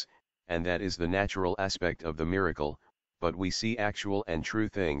doubtless, and that is the natural aspect of the miracle, but we see actual and true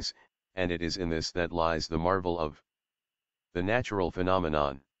things, and it is in this that lies the marvel of the natural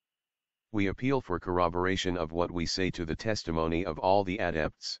phenomenon. We appeal for corroboration of what we say to the testimony of all the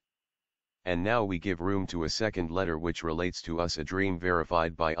adepts. And now we give room to a second letter which relates to us a dream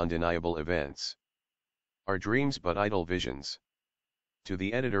verified by undeniable events. Are dreams but idle visions? To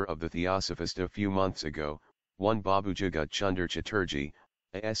the editor of the Theosophist a few months ago, one Babu Jagat Chunder Chatterjee,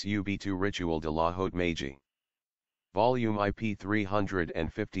 ASUB2 Ritual de la Haute Magie. Volume IP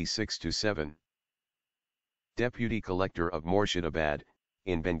 356-7. Deputy Collector of Murshidabad,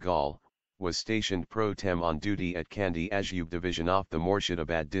 in Bengal, was stationed pro tem on duty at Kandi Ajub Division off the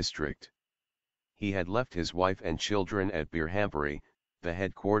Murshidabad district. He had left his wife and children at Birhampuri, the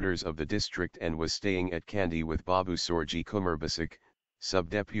headquarters of the district, and was staying at Kandi with Babu Sorji Kumar Basak,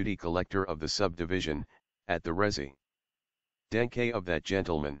 sub-deputy collector of the subdivision, at the Resi Denke of that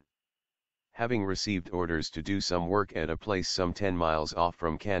gentleman. Having received orders to do some work at a place some 10 miles off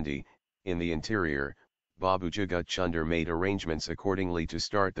from Kandi, in the interior, Babu Jagat Chunder made arrangements accordingly to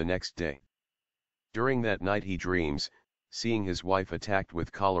start the next day. During that night he dreams, seeing his wife attacked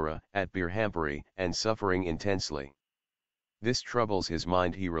with cholera at Birhampuri and suffering intensely. This troubles his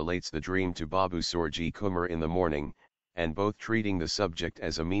mind. He relates the dream to Babu Sorji Kumar in the morning, and both treating the subject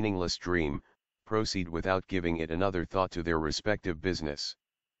as a meaningless dream, proceed without giving it another thought to their respective business.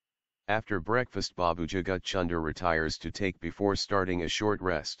 After breakfast Babu Jagat Chunder retires to take before starting a short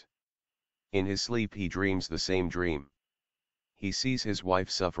rest. In his sleep he dreams the same dream. He sees his wife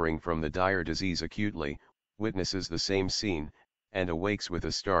suffering from the dire disease acutely, witnesses the same scene, and awakes with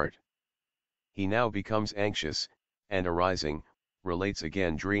a start. He now becomes anxious, and arising, relates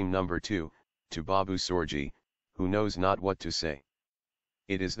again dream number 2, to Babu Sorji, who knows not what to say.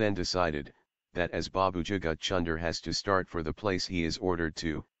 It is then decided, that as Babu Jagat Chunder has to start for the place he is ordered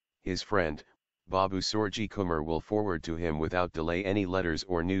to, his friend, Babu Sorji Kumar will forward to him without delay any letters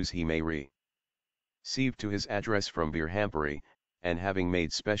or news he may receive to his address from Birhampuri, and having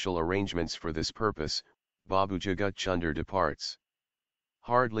made special arrangements for this purpose, Babu Jagat Chunder departs.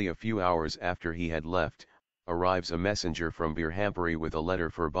 Hardly a few hours after he had left, arrives a messenger from Birhampuri with a letter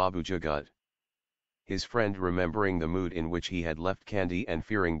for Babu Jagat. His friend, remembering the mood in which he had left Kandi and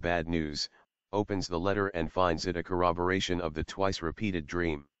fearing bad news, opens the letter and finds it a corroboration of the twice repeated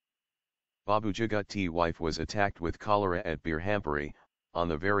dream. Babu Jagat's wife was attacked with cholera at Birhampuri, on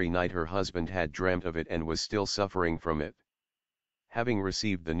the very night her husband had dreamt of it and was still suffering from it. Having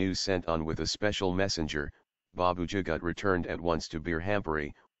received the news sent on with a special messenger, Babu Jagat returned at once to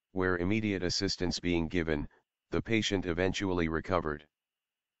Birhampuri, where immediate assistance being given, the patient eventually recovered.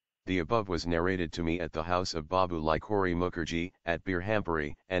 The above was narrated to me at the house of Babu Likori Mukherjee, at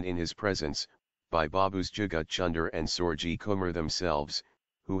Birhampuri, and in his presence, by Babus Jagat Chunder and Sorji Kumar themselves,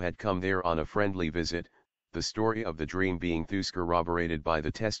 who had come there on a friendly visit, the story of the dream being thus corroborated by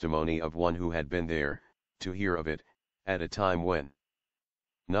the testimony of one who had been there, to hear of it, at a time when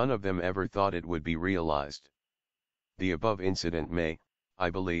none of them ever thought it would be realized. The above incident may, I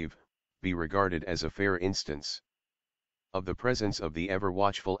believe, be regarded as a fair instance of the presence of the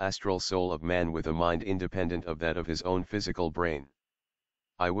ever-watchful astral soul of man with a mind independent of that of his own physical brain.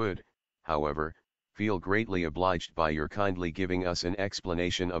 I would, however, feel greatly obliged by your kindly giving us an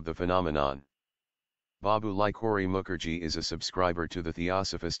explanation of the phenomenon. Babu Likori Mukherjee is a subscriber to the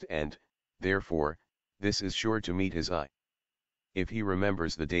Theosophist and, therefore, this is sure to meet his eye. If he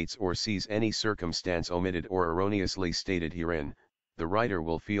remembers the dates or sees any circumstance omitted or erroneously stated herein, the writer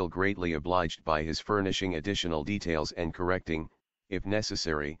will feel greatly obliged by his furnishing additional details and correcting, if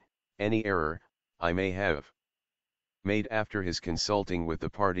necessary, any error I may have made after his consulting with the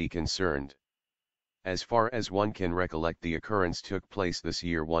party concerned. As far as one can recollect, the occurrence took place this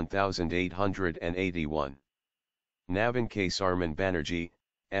year 1881. Navin K. Sarman Banerjee,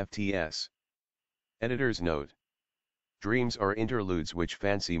 FTS. Editor's note. Dreams are interludes which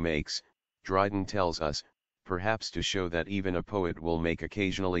fancy makes, Dryden tells us, perhaps to show that even a poet will make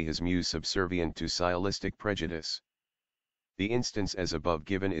occasionally his muse subservient to stylistic prejudice. The instance as above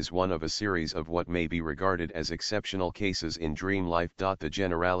given is one of a series of what may be regarded as exceptional cases in dream life. The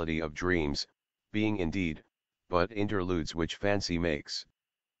generality of dreams, being indeed, but interludes which fancy makes.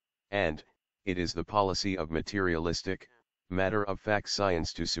 And, it is the policy of materialistic, matter-of-fact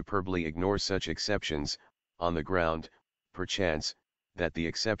science to superbly ignore such exceptions, on the ground, perchance, that the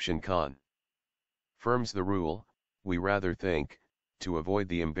exception confirms the rule, we rather think, to avoid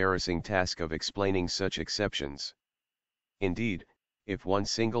the embarrassing task of explaining such exceptions. Indeed, if one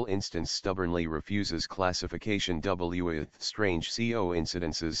single instance stubbornly refuses classification with strange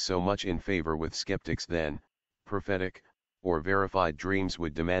coincidences so much in favor with skeptics, then, prophetic, or verified dreams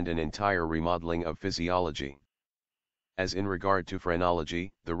would demand an entire remodeling of physiology. As in regard to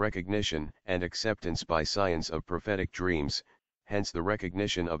phrenology, the recognition and acceptance by science of prophetic dreams, hence the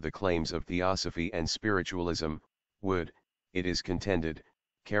recognition of the claims of theosophy and spiritualism, would, it is contended,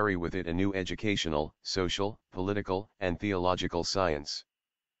 carry with it a new educational, social, political, and theological science.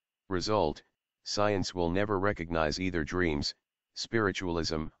 Result, science will never recognize either dreams,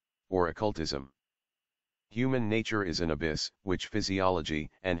 spiritualism, or occultism. Human nature is an abyss, which physiology,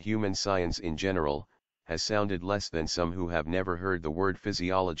 and human science in general, has sounded less than some who have never heard the word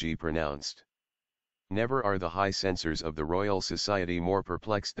physiology pronounced. Never are the high censors of the Royal Society more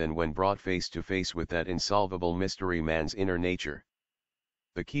perplexed than when brought face to face with that insolvable mystery, man's inner nature.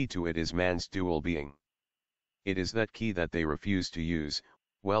 The key to it is man's dual being. It is that key that they refuse to use,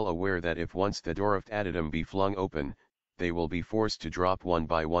 well aware that if once the door of addendum be flung open, they will be forced to drop one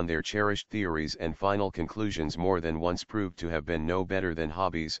by one their cherished theories and final conclusions, more than once proved to have been no better than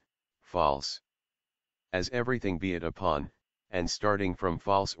hobbies, false as everything be it upon, and starting from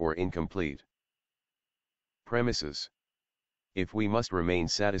false or incomplete premises. If we must remain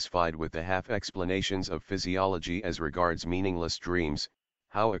satisfied with the half explanations of physiology as regards meaningless dreams,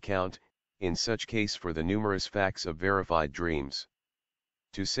 how account, in such case, for the numerous facts of verified dreams?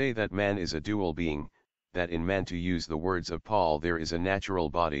 To say that man is a dual being, that in man, to use the words of Paul, there is a natural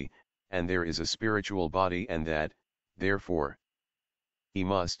body, and there is a spiritual body, and that, therefore, he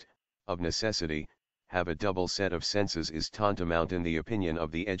must, of necessity, have a double set of senses, is tantamount, in the opinion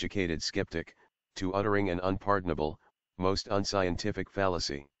of the educated skeptic, to uttering an unpardonable, most unscientific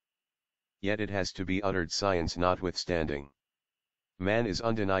fallacy. Yet it has to be uttered, science notwithstanding. Man is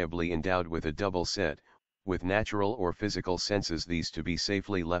undeniably endowed with a double set, with natural or physical senses, these to be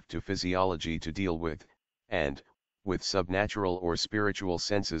safely left to physiology to deal with, and, with subnatural or spiritual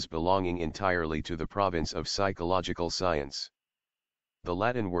senses belonging entirely to the province of psychological science. The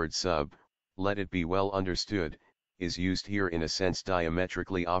Latin word sub, let it be well understood, is used here in a sense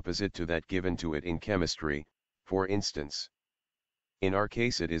diametrically opposite to that given to it in chemistry, for instance. In our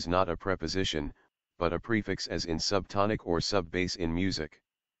case it is not a preposition, but a prefix, as in subtonic or sub-bass in music.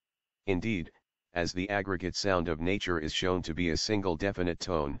 Indeed, as the aggregate sound of nature is shown to be a single definite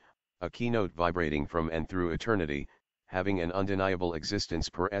tone, a keynote vibrating from and through eternity, having an undeniable existence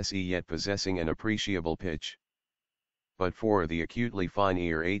per se, yet possessing an appreciable pitch. But for the acutely fine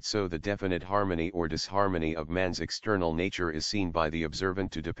ear, so the definite harmony or disharmony of man's external nature is seen by the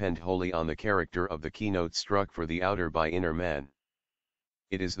observant to depend wholly on the character of the keynote struck for the outer by inner man.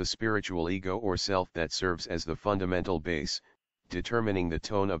 It is the spiritual ego or self that serves as the fundamental base, determining the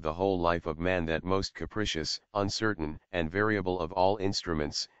tone of the whole life of man, that most capricious, uncertain, and variable of all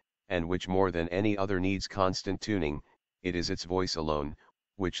instruments, and which more than any other needs constant tuning. It is its voice alone,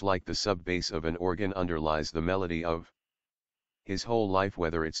 which like the sub-bass of an organ underlies the melody of his whole life,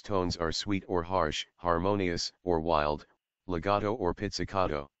 whether its tones are sweet or harsh, harmonious or wild, legato or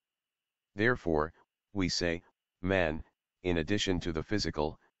pizzicato. Therefore, we say, man, in addition to the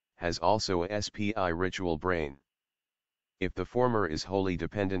physical, has also a SPI ritual brain. If the former is wholly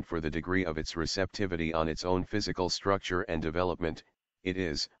dependent for the degree of its receptivity on its own physical structure and development, it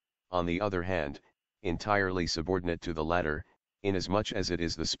is, on the other hand, entirely subordinate to the latter, inasmuch as it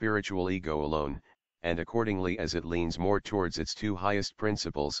is the spiritual ego alone, and accordingly as it leans more towards its two highest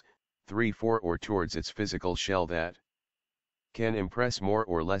principles, 3-4, or towards its physical shell that can impress more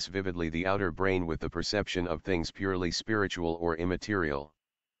or less vividly the outer brain with the perception of things purely spiritual or immaterial.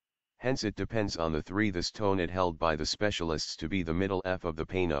 Hence it depends on the three, this tone it held by the specialists to be the middle F of the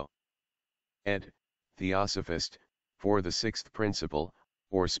Pano. Ed. Theosophist, for the sixth principle,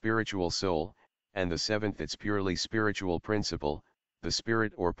 or spiritual soul, and the seventh its purely spiritual principle, the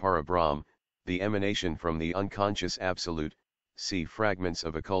spirit or Parabrahm, the emanation from the unconscious absolute. See Fragments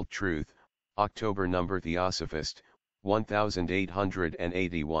of Occult Truth, October number, Theosophist,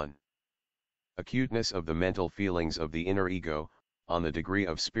 1881. Acuteness of the mental feelings of the inner ego, on the degree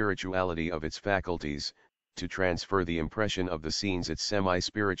of spirituality of its faculties, to transfer the impression of the scenes its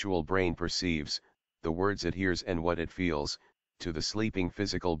semi-spiritual brain perceives, the words it hears and what it feels, to the sleeping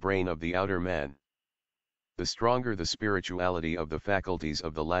physical brain of the outer man. The stronger the spirituality of the faculties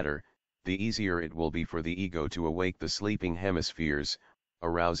of the latter, the easier it will be for the ego to awake the sleeping hemispheres,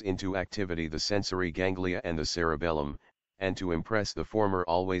 arouse into activity the sensory ganglia and the cerebellum, and to impress the former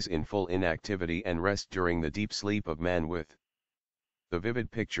always in full inactivity and rest during the deep sleep of man with the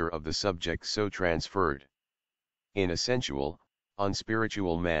vivid picture of the subject so transferred. In a sensual,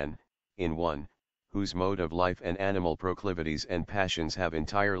 unspiritual man, in one, whose mode of life and animal proclivities and passions have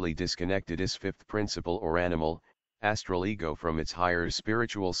entirely disconnected his fifth principle or animal, astral ego from its higher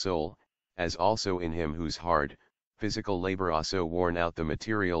spiritual soul, as also in him whose hard, physical labor has so worn out the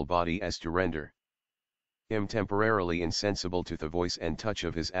material body as to render him temporarily insensible to the voice and touch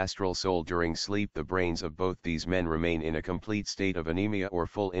of his astral soul during sleep, the brains of both these men remain in a complete state of anemia or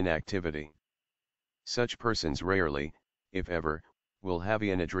full inactivity. Such persons rarely, if ever, will have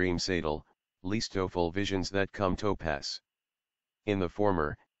in a dream satel, least full visions that come to pass. In the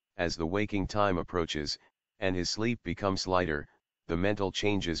former, as the waking time approaches, and his sleep becomes lighter, the mental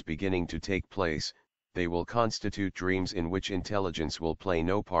changes beginning to take place, they will constitute dreams in which intelligence will play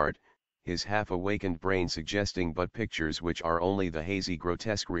no part, his half-awakened brain suggesting but pictures which are only the hazy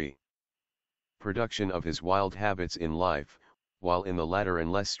grotesque reproduction of his wild habits in life, while in the latter,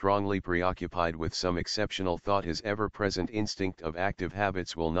 unless strongly preoccupied with some exceptional thought, his ever-present instinct of active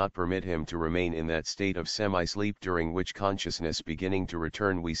habits will not permit him to remain in that state of semi-sleep during which, consciousness beginning to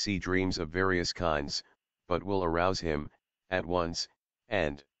return, we see dreams of various kinds, but will arouse him, at once,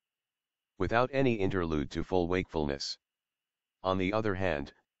 and without any interlude, to full wakefulness. On the other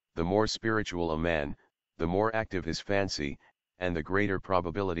hand, the more spiritual a man, the more active his fancy, and the greater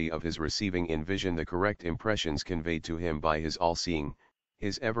probability of his receiving in vision the correct impressions conveyed to him by his all-seeing,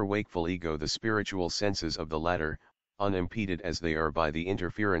 his ever-wakeful ego. The spiritual senses of the latter, unimpeded as they are by the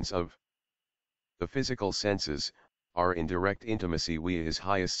interference of the physical senses, are in direct intimacy with his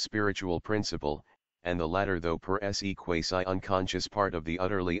highest spiritual principle, and the latter, though per se quasi-unconscious part of the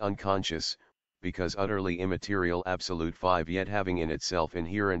utterly unconscious, because utterly immaterial absolute 5, yet having in itself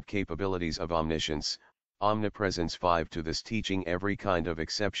inherent capabilities of omniscience, omnipresence 5. To this teaching every kind of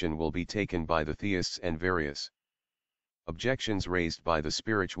exception will be taken by the theists, and various objections raised by the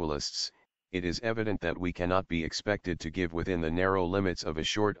spiritualists. It is evident that we cannot be expected to give within the narrow limits of a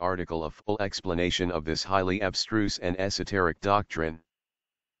short article a full explanation of this highly abstruse and esoteric doctrine.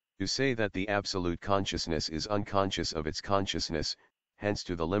 To say that the absolute consciousness is unconscious of its consciousness, hence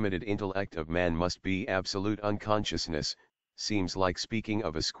to the limited intellect of man must be absolute unconsciousness, seems like speaking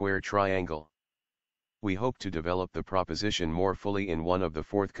of a square triangle. We hope to develop the proposition more fully in one of the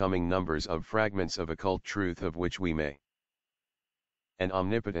forthcoming numbers of Fragments of Occult Truth, of which we may. An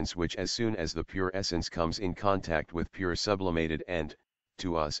omnipotence which, as soon as the pure essence comes in contact with pure sublimated and,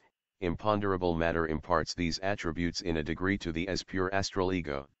 to us, imponderable matter, imparts these attributes in a degree to the as pure astral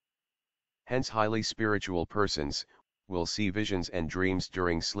ego. Hence highly spiritual persons will see visions and dreams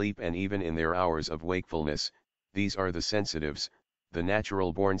during sleep and even in their hours of wakefulness. These are the sensitives, the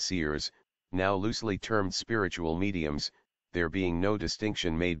natural-born seers, now loosely termed spiritual mediums, there being no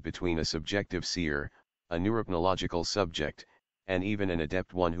distinction made between a subjective seer, a neuropnological subject, and even an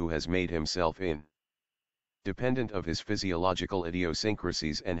adept one who has made himself independent of his physiological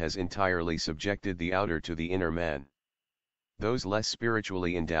idiosyncrasies and has entirely subjected the outer to the inner man. Those less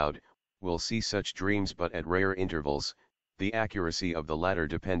spiritually endowed, will see such dreams but at rare intervals, the accuracy of the latter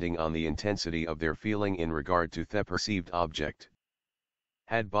depending on the intensity of their feeling in regard to the perceived object.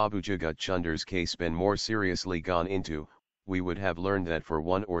 Had Babu Jagat Chunder's case been more seriously gone into, we would have learned that for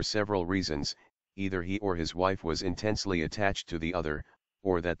one or several reasons, either he or his wife was intensely attached to the other,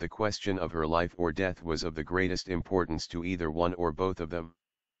 or that the question of her life or death was of the greatest importance to either one or both of them.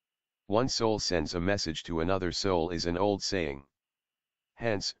 One soul sends a message to another soul is an old saying.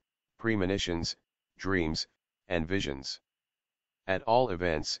 Hence, premonitions, dreams, and visions. At all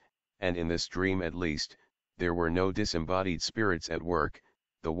events, and in this dream at least, there were no disembodied spirits at work,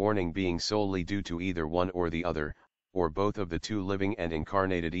 the warning being solely due to either one or the other, or both of the two living and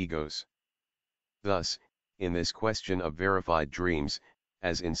incarnated egos. Thus, in this question of verified dreams,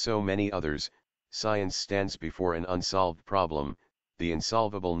 as in so many others, science stands before an unsolved problem, the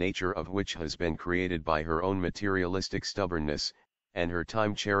insolvable nature of which has been created by her own materialistic stubbornness, and her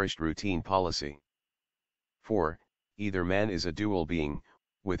time-cherished routine policy. For, either man is a dual being,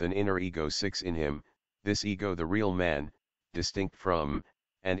 with an inner ego 6 in him, this ego the real man, distinct from,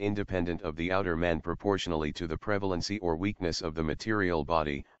 and independent of the outer man proportionally to the prevalency or weakness of the material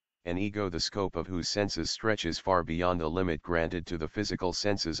body, an ego the scope of whose senses stretches far beyond the limit granted to the physical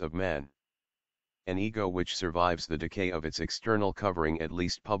senses of man. An ego which survives the decay of its external covering at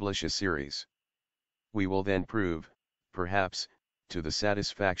least publish a series. We will then prove, perhaps, to the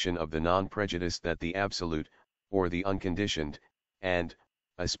satisfaction of the non-prejudiced that the absolute, or the unconditioned, and,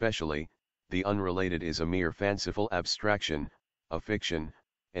 especially, the unrelated is a mere fanciful abstraction, a fiction,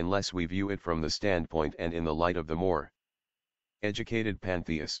 unless we view it from the standpoint and in the light of the more educated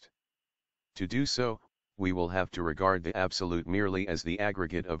pantheist. To do so, we will have to regard the absolute merely as the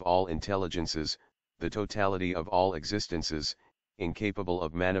aggregate of all intelligences, the totality of all existences, incapable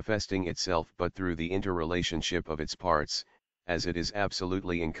of manifesting itself but through the interrelationship of its parts, as it is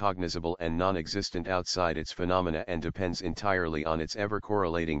absolutely incognizable and non-existent outside its phenomena and depends entirely on its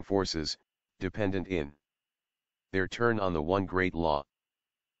ever-correlating forces, dependent in their turn on the one great law.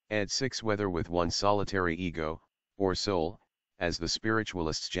 Ed 6 Whether with one solitary ego, or soul, as the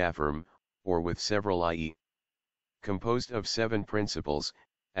spiritualists affirm, or with several i.e. composed of 7 principles,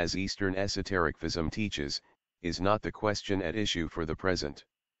 as Eastern esotericism teaches, is not the question at issue for the present.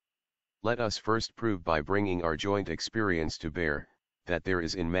 Let us first prove by bringing our joint experience to bear, that there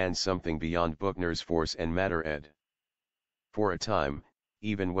is in man something beyond Buchner's force and matter. Ed. For a time,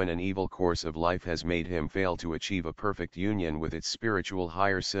 even when an evil course of life has made him fail to achieve a perfect union with its spiritual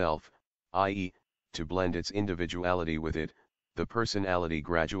higher self, i.e., to blend its individuality with it, the personality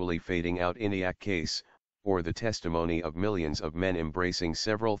gradually fading out in a case, or the testimony of millions of men embracing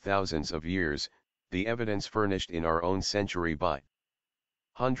several thousands of years, the evidence furnished in our own century by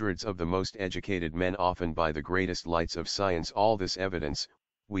hundreds of the most educated men, often by the greatest lights of science, all this evidence,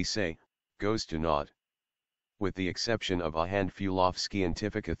 we say, goes to naught. With the exception of a handful of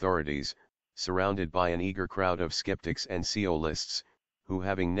scientific authorities, surrounded by an eager crowd of skeptics and seolists, who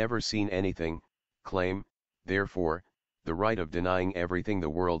having never seen anything, claim, therefore, the right of denying everything the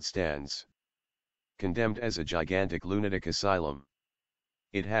world stands condemned as a gigantic lunatic asylum.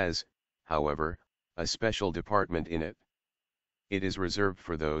 It has, however, a special department in it. It is reserved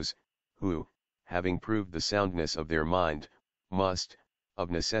for those, who, having proved the soundness of their mind, must,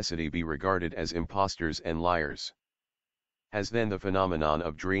 of necessity be regarded as impostors and liars. Has then the phenomenon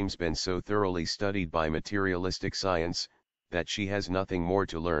of dreams been so thoroughly studied by materialistic science, that she has nothing more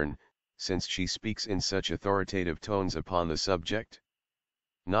to learn, since she speaks in such authoritative tones upon the subject?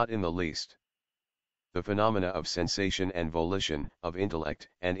 Not in the least. The phenomena of sensation and volition, of intellect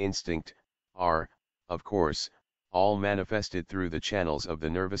and instinct, are, of course, all manifested through the channels of the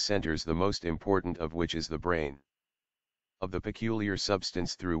nervous centers, the most important of which is the brain. Of the peculiar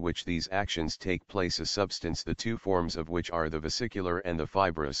substance through which these actions take place, a substance the two forms of which are the vesicular and the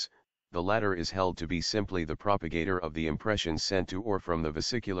fibrous, the latter is held to be simply the propagator of the impressions sent to or from the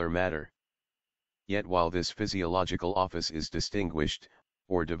vesicular matter. Yet while this physiological office is distinguished,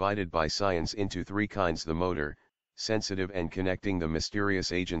 or divided by science into 3 kinds, the motor, sensitive and connecting the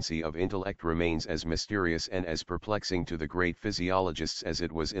mysterious agency of intellect remains as mysterious and as perplexing to the great physiologists as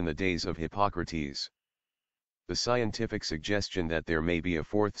it was in the days of Hippocrates. The scientific suggestion that there may be a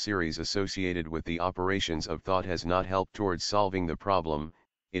 4th series associated with the operations of thought has not helped towards solving the problem,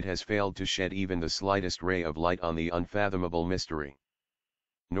 it has failed to shed even the slightest ray of light on the unfathomable mystery.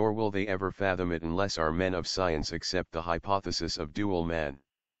 Nor will they ever fathom it unless our men of science accept the hypothesis of dual man.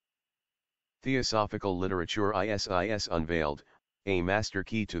 Theosophical literature is unveiled, A Master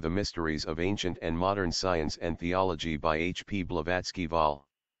Key to the Mysteries of Ancient and Modern Science and Theology by H. P. Blavatsky Vol.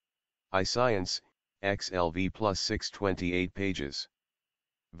 I Science, XLV plus 628 pages.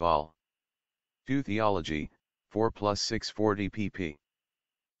 Vol. 2 Theology, 4 plus 640 pp.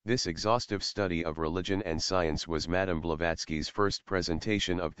 This exhaustive study of religion and science was Madame Blavatsky's first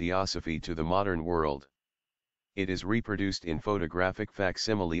presentation of Theosophy to the modern world. It is reproduced in photographic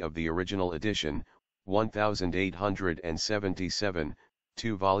facsimile of the original edition, 1877,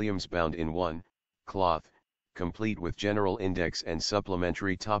 2 volumes bound in one, cloth, complete with general index and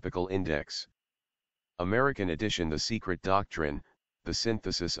supplementary topical index. American edition The Secret Doctrine, The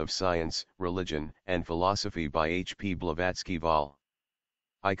Synthesis of Science, Religion, and Philosophy by H. P. Blavatsky Vol.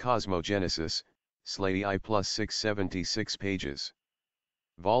 I Cosmogenesis, Slay I plus 676 pages.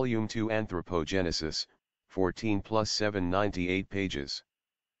 Volume 2 Anthropogenesis, 14 plus 798 pages.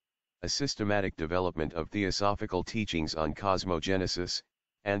 A systematic development of theosophical teachings on cosmogenesis,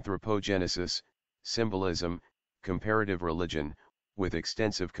 anthropogenesis, symbolism, comparative religion, with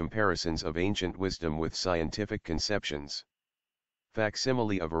extensive comparisons of ancient wisdom with scientific conceptions.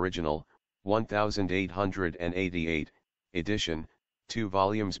 Facsimile of original, 1888, edition, 2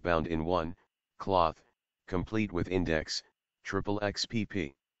 volumes bound in one, cloth, complete with index,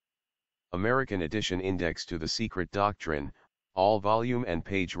 XXXPP. American edition index to The Secret Doctrine, all volume and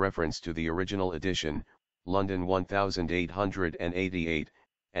page reference to the original edition, London 1888,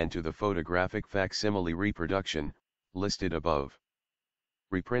 and to the photographic facsimile reproduction, listed above.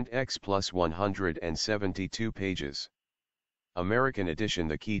 Reprint X plus 172 pages. American edition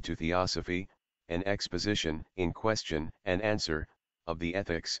The Key to Theosophy, an exposition, in question and answer, of the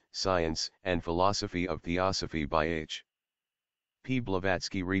ethics, science, and philosophy of Theosophy by H. P.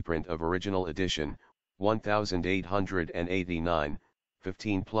 Blavatsky. Reprint of original edition, 1889,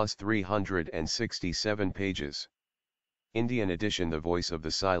 15 plus 367 pages. Indian edition The Voice of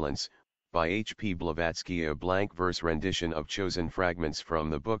the Silence, by H. P. Blavatsky. A blank verse rendition of chosen fragments from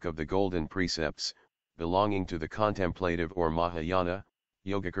the Book of the Golden Precepts, belonging to the Contemplative or Mahayana,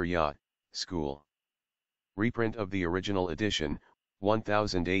 Yogacarya, school. Reprint of the original edition,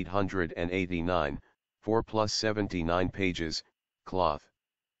 1889, 4 plus 79 pages, cloth.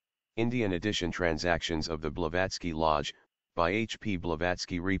 Indian edition Transactions of the Blavatsky Lodge, by H. P.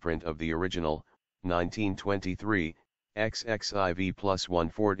 Blavatsky. Reprint of the original, 1923, XXIV plus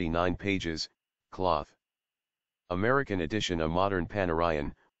 149 pages, cloth. American edition A Modern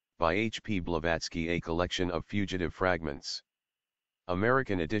Panarayan, by H. P. Blavatsky. A collection of fugitive fragments.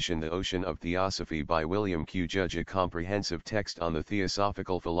 American edition The Ocean of Theosophy by William Q. Judge. A comprehensive text on the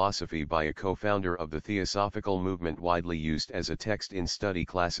theosophical philosophy by a co-founder of the theosophical movement, widely used as a text in study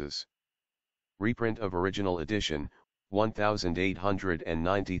classes. Reprint of original edition,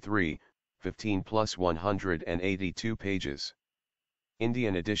 1893, 15 plus 182 pages.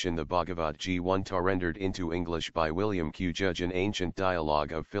 Indian edition The Bhagavad Gita rendered into English by William Q. Judge. An ancient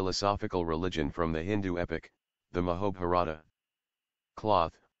dialogue of philosophical religion from the Hindu epic, the Mahabharata.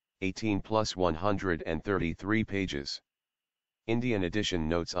 Cloth, 18 plus 133 pages. Indian edition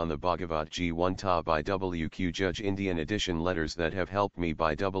Notes on the Bhagavad Gita by W. Q. Judge. Indian edition Letters that have helped me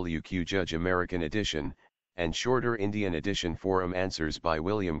by W. Q. Judge. American edition, and shorter Indian edition Forum Answers by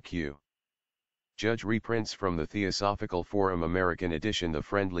William Q. Judge. Reprints from the Theosophical Forum. American edition The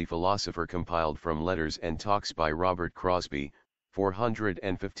Friendly Philosopher, compiled from Letters and Talks by Robert Crosby,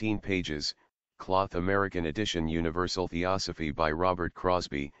 415 pages, cloth. American edition Universal Theosophy by Robert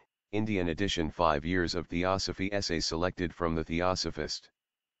Crosby, Indian edition 5 Years of Theosophy Essays selected from the Theosophist.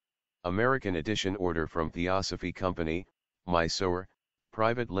 American edition Order from Theosophy Company, Mysore,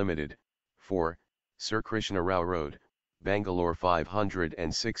 Private Limited, 4, Sir Krishna Rao Road, Bangalore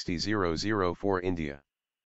 560004 India.